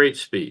gave a great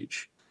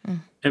speech.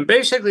 And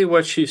basically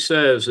what she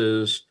says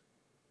is,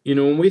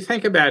 when we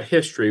think about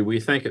history, we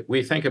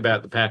think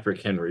about the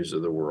Patrick Henrys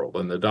of the world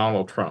and the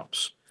Donald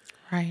Trumps.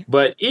 Right.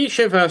 But each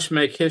of us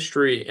make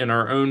history in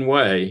our own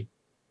way,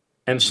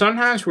 and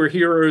sometimes we're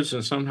heroes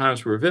and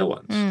sometimes we're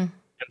villains.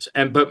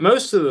 But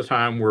most of the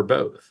time we're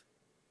both.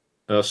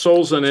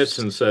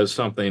 Solzhenitsyn says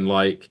something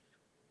like,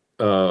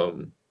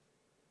 the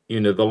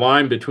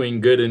line between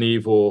good and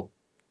evil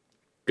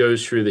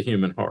goes through the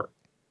human heart,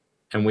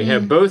 and we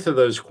have both of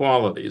those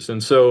qualities.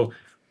 And so,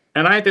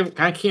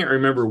 I can't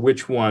remember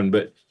which one,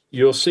 but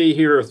you'll see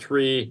here are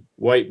 3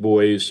 white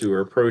boys who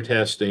are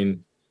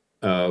protesting.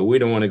 We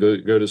don't want to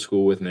go to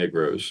school with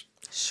Negroes.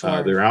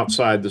 Sure. They're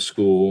outside the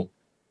school.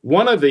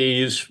 One of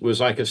these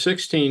was like a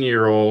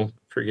 16-year-old,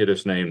 forget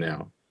his name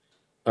now.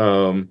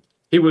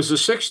 He was a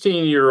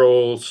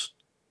 16-year-old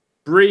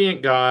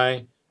brilliant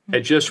guy,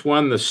 had just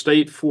won the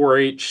state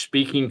 4-H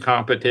speaking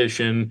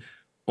competition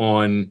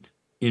on,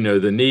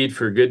 the need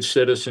for good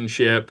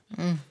citizenship.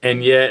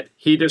 And yet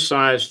he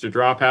decides to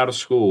drop out of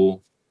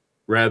school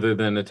rather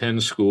than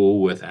attend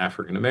school with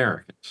African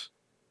Americans.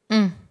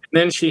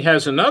 Then she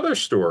has another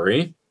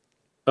story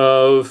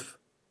of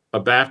a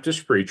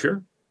Baptist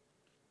preacher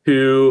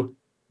who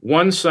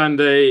one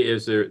Sunday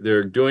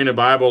they're doing a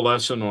Bible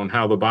lesson on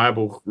how the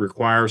Bible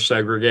requires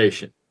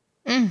segregation.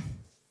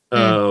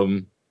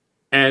 And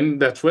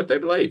that's what they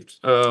believed.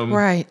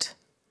 Right.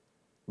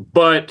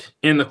 But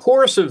in the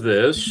course of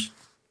this,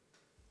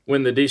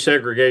 when the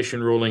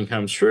desegregation ruling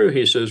comes through,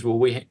 he says, well,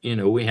 we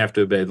have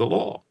to obey the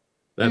law.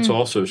 That's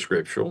also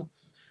scriptural.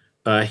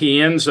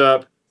 He ends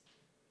up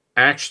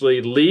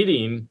actually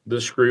leading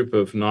this group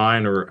of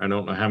 9, or I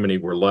don't know how many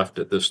were left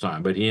at this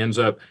time, but he ends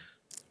up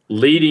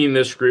leading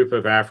this group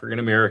of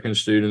African-American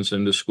students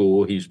into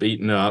school. He's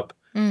beaten up.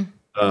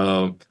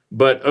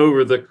 But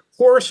over the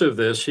course of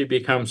this, he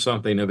becomes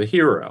something of a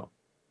hero.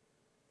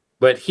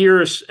 But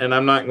and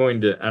I'm not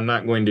going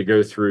to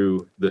go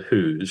through the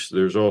who's.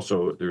 There's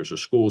a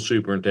school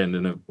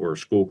superintendent or a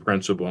school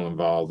principal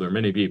involved. There are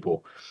many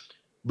people.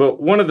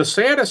 But one of the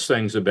saddest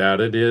things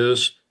about it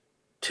is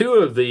two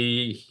of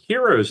the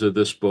heroes of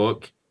this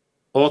book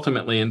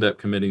ultimately end up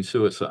committing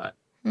suicide.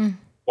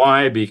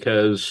 Why?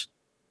 Because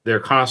they're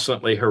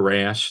constantly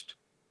harassed.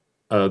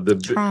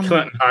 Trauma.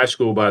 Clinton High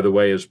School, by the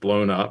way, is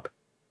blown up,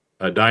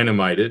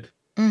 dynamited.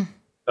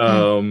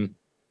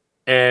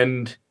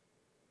 And,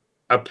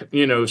 some of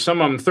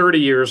them 30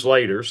 years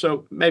later,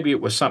 so maybe it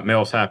was something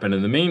else happened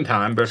in the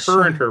meantime, but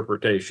her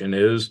interpretation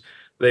is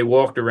they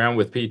walked around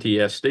with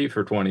PTSD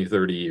for 20,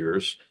 30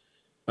 years.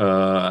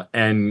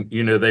 And,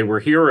 they were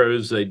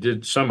heroes. They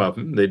did, some of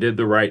them, they did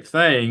the right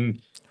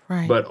thing,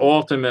 but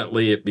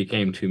ultimately it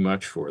became too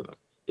much for them.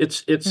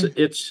 It's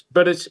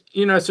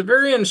a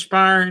very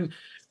inspiring.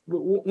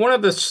 One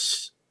of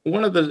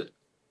the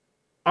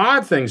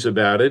odd things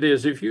about it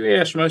is if you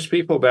ask most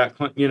people about,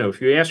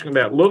 if you ask them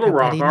about Little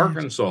Rock,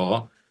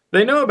 Arkansas,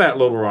 they know about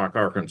Little Rock,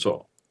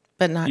 Arkansas.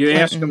 But not you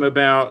Clinton. Ask them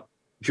about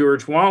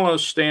George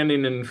Wallace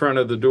standing in front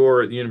of the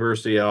door at the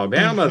University of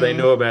Alabama, they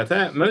know about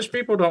that. Most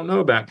people don't know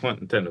about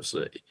Clinton,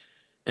 Tennessee.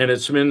 And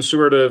it's been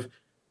sort of,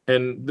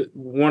 and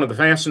one of the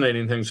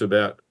fascinating things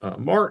about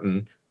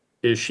Martin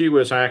is she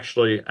was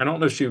actually, I don't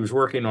know if she was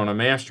working on a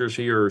master's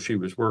here or she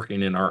was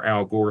working in our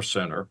Al Gore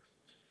Center,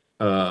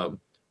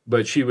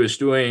 but she was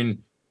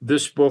doing,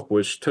 this book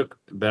took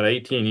about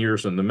 18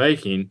 years in the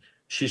making.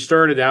 She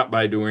started out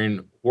by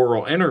doing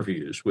oral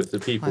interviews with the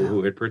people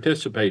who had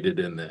participated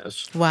in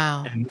this.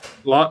 Wow. And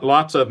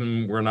lots of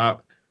them were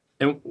not.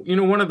 And,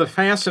 one of the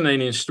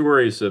fascinating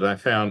stories that I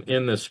found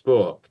in this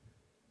book.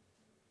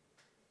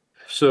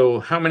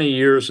 So how many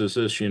years is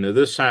this?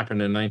 This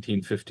happened in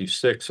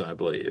 1956, I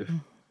believe.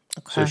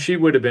 Okay. So she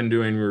would have been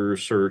doing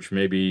research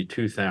maybe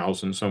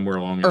 2000, somewhere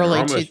along there.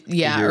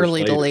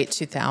 Early to late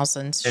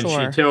 2000s. And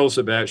sure. she tells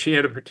about, she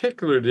had a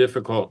particularly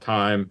difficult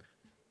time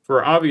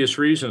for obvious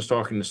reasons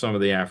talking to some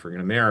of the African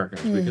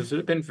Americans because it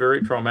had been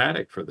very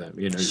traumatic for them.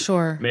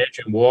 Sure.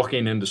 Imagine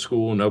walking into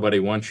school, nobody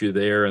wants you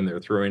there, and they're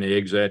throwing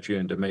eggs at you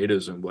and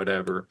tomatoes and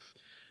whatever.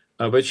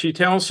 But she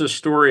tells the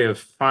story of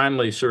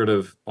finally sort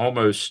of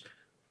almost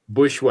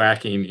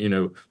bushwhacking,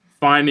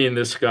 finding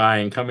this guy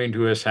and coming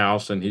to his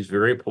house, and he's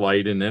very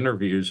polite and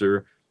interviews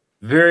her.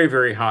 Very,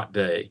 very hot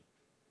day.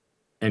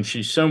 And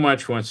she so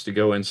much wants to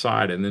go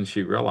inside, and then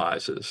she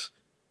realizes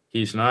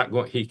he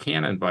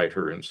can't invite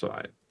her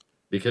inside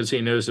because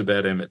he knows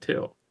about Emmett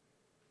Till.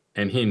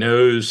 And he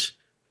knows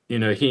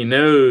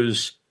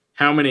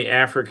how many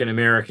African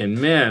American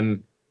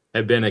men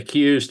have been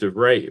accused of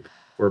rape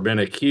or been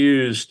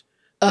accused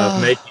of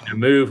making a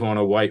move on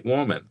a white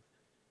woman.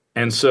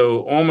 And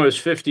so almost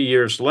 50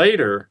 years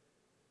later,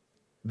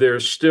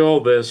 there's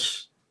still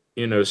this,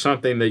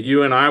 something that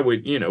you and I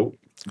wouldn't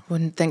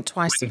think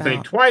twice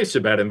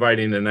about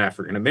inviting an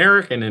African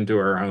American into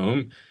our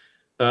home.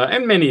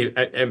 And many,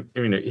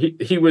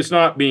 he was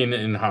not being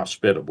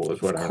inhospitable,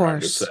 is what I'm trying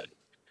to say.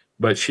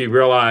 But she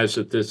realized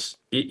that this,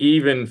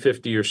 even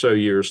 50 or so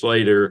years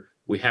later,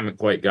 we haven't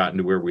quite gotten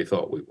to where we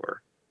thought we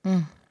were.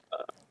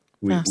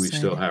 We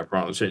still have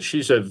problems. And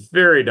she's a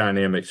very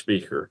dynamic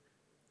speaker.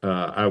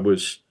 And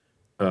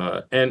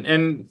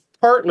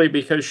partly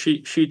because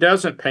she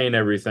doesn't paint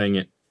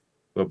everything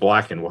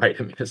black and white.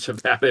 I mean, it's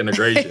about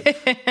integration.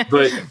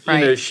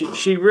 But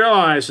she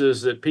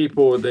realizes that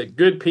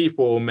good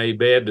people made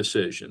bad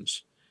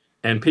decisions,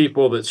 and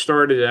people that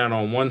started out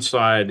on one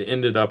side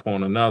ended up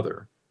on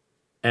another.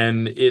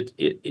 And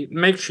it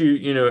makes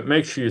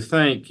you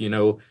think.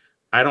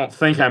 I don't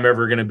think I'm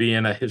ever going to be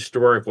in a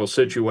historical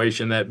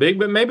situation that big,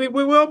 but maybe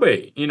we will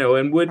be.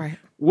 And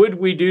would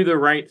we do the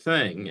right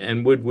thing?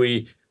 And would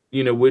we be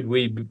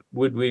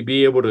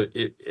able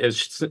to,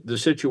 as the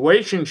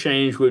situation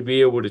changed, would be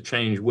able to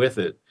change with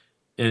it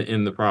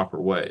in the proper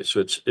way?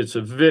 So it's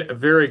a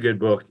very good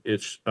book.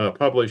 It's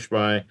published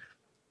by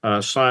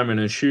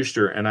Simon &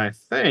 Schuster, and I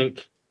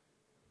think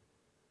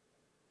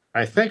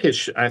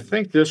this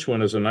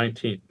one is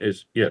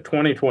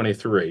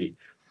 2023.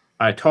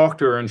 I talked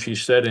to her, and she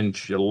said in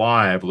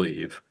July, I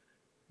believe,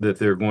 that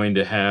they're going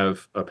to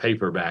have a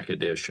paperback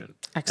edition.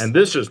 Excellent. And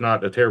this is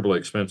not a terribly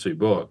expensive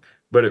book.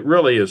 But it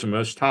really is the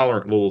most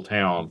tolerant little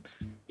town.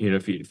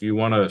 If you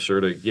want to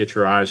sort of get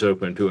your eyes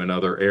open to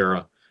another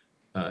era,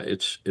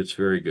 it's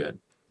very good.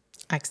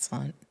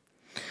 Excellent.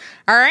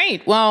 All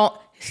right.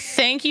 Well,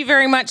 thank you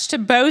very much to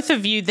both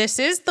of you. This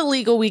is the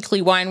Legal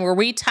Weekly Wine, where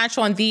we touch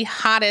on the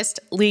hottest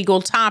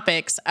legal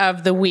topics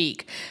of the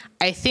week.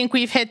 I think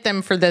we've hit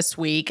them for this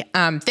week.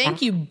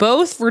 Thank you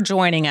both for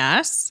joining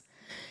us.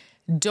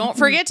 Don't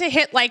forget to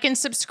hit like and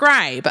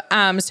subscribe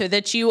so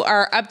that you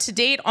are up to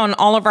date on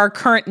all of our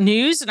current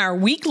news and our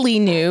weekly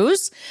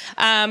news,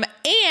 and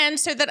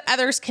so that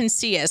others can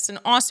see us. And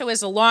also,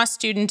 as a law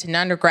student and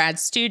undergrad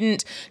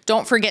student,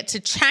 don't forget to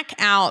check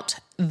out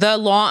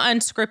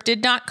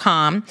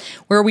thelawunscripted.com,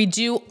 where we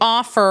do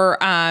offer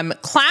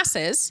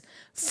classes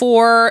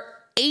for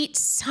 8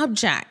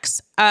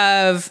 subjects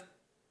of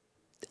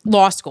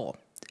law school.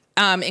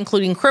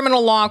 Including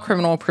criminal law,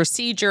 criminal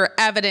procedure,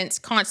 evidence,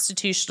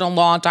 constitutional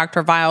law.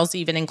 Dr. Vile's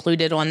even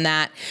included on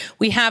that.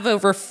 We have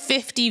over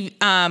 50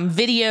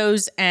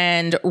 videos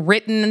and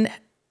written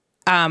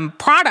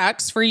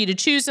products for you to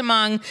choose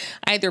among,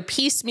 either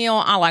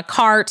piecemeal, a la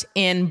carte,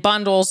 in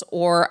bundles,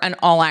 or an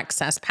all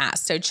access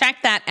pass. So check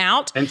that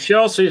out. And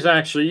Chelsea's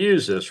actually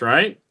used this,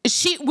 right?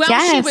 She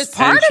Yes. was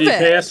part and of she it.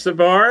 passed the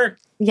bar.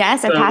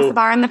 Yes, I passed the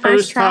bar on the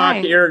first Post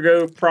hoc try.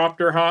 ergo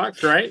propter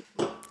hoc, right?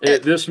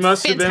 This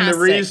must have been the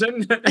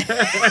reason.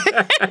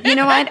 You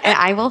know what?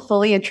 I will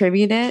fully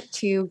attribute it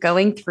to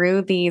going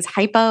through these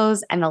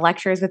hypos and the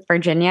lectures with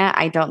Virginia.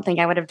 I don't think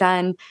I would have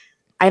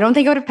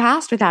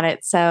passed without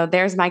it. So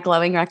there's my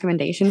glowing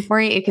recommendation for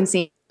you. You can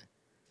see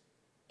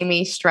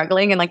me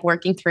struggling and like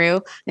working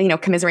through,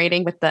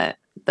 commiserating with the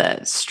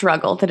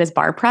struggle that is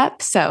bar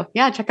prep. So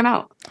yeah, check them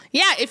out.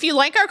 Yeah, if you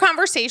like our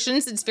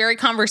conversations, it's very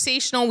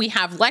conversational. We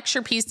have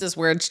lecture pieces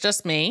where it's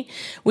just me.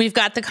 We've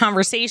got the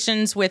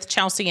conversations with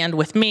Chelsea and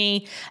with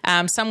me,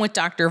 some with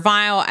Dr.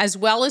 Vial, as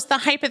well as the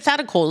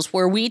hypotheticals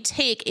where we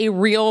take a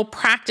real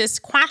practice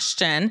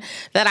question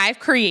that I've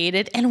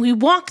created and we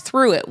walk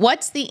through it.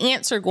 What's the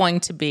answer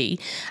going to be?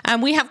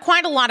 We have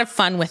quite a lot of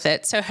fun with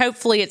it. So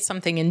hopefully it's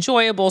something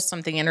enjoyable,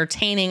 something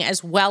entertaining,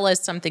 as well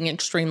as something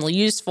extremely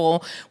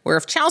useful, where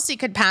if Chelsea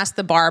could pass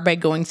the bar by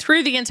going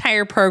through the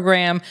entire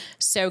program,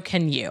 so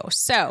can you.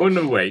 So, oh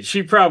no, wait,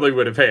 she probably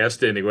would have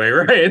passed anyway,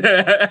 right?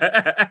 Let's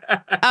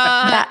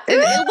not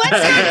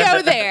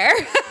go there.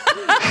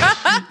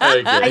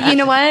 Okay. You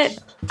know what?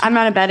 I'm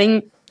not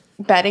a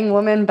betting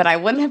woman, but I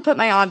wouldn't have put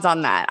my odds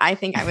on that. I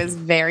think I was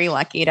very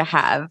lucky to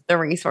have the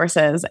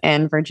resources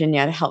in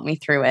Virginia to help me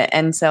through it.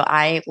 And so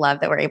I love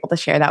that we're able to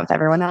share that with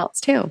everyone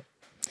else too.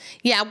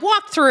 Yeah,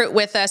 walk through it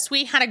with us.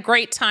 We had a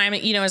great time,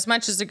 as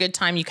much as a good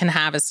time you can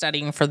have is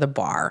studying for the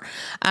bar.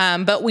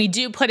 But we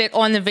do put it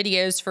on the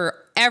videos for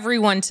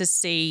everyone to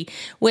see,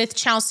 with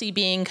Chelsea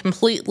being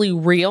completely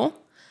real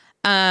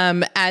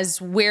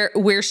as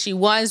where she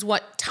was,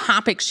 what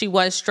topic she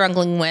was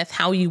struggling with,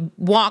 how you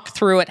walk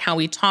through it, how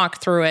we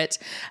talk through it.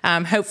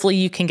 Hopefully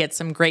you can get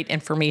some great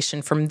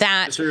information from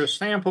that. Is there a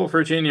sample,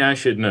 Virginia? I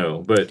should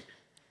know, but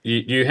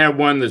you have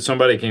one that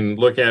somebody can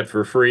look at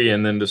for free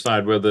and then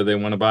decide whether they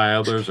want to buy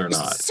others or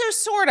not? So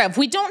sort of.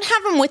 We don't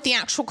have them with the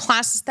actual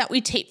classes that we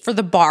take for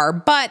the bar,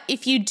 but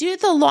if you do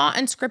the Law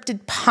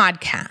Unscripted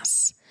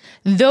podcasts,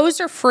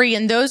 those are free,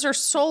 and those are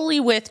solely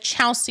with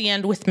Chelsea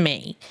and with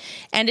me.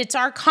 And it's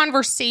our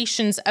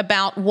conversations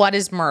about what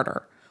is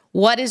murder,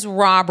 what is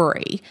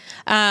robbery,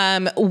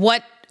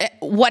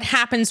 what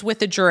happens with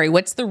the jury,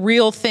 what's the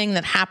real thing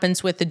that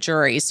happens with the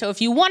jury. So if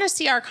you want to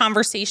see our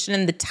conversation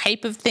and the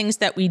type of things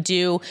that we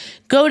do,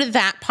 go to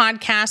that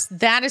podcast.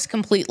 That is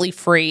completely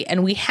free.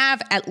 And we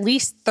have at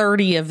least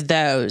 30 of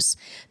those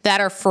that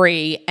are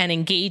free and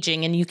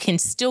engaging, and you can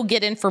still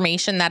get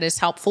information that is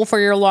helpful for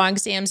your law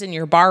exams and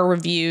your bar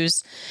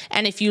reviews.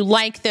 And if you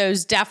like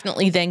those,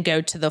 definitely then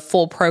go to the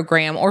full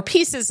program or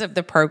pieces of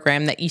the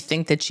program that you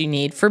think that you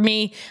need. For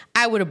me,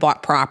 I would have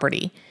bought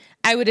property.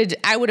 I would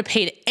have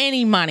paid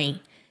any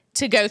money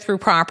to go through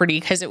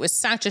property because it was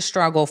such a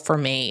struggle for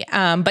me.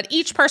 But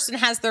each person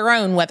has their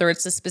own, whether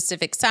it's a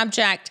specific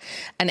subject,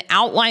 an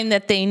outline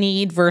that they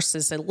need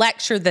versus a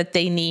lecture that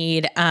they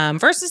need,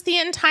 versus the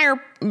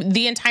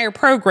entire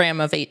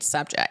program of 8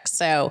 subjects.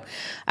 So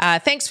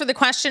thanks for the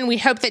question. We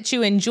hope that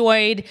you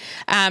enjoyed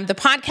the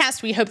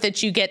podcast. We hope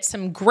that you get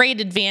some great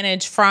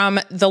advantage from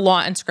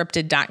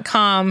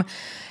thelawunscripted.com.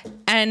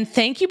 And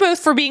thank you both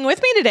for being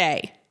with me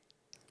today.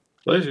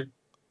 Pleasure.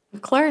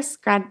 Of course.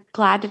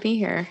 Glad to be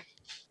here.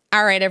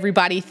 All right,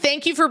 everybody.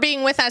 Thank you for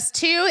being with us,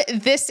 too.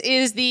 This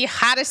is the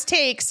hottest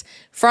takes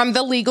from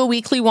the Legal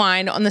Weekly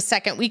Wine on the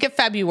second week of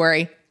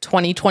February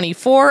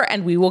 2024,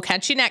 and we will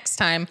catch you next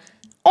time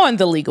on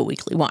the Legal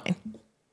Weekly Wine.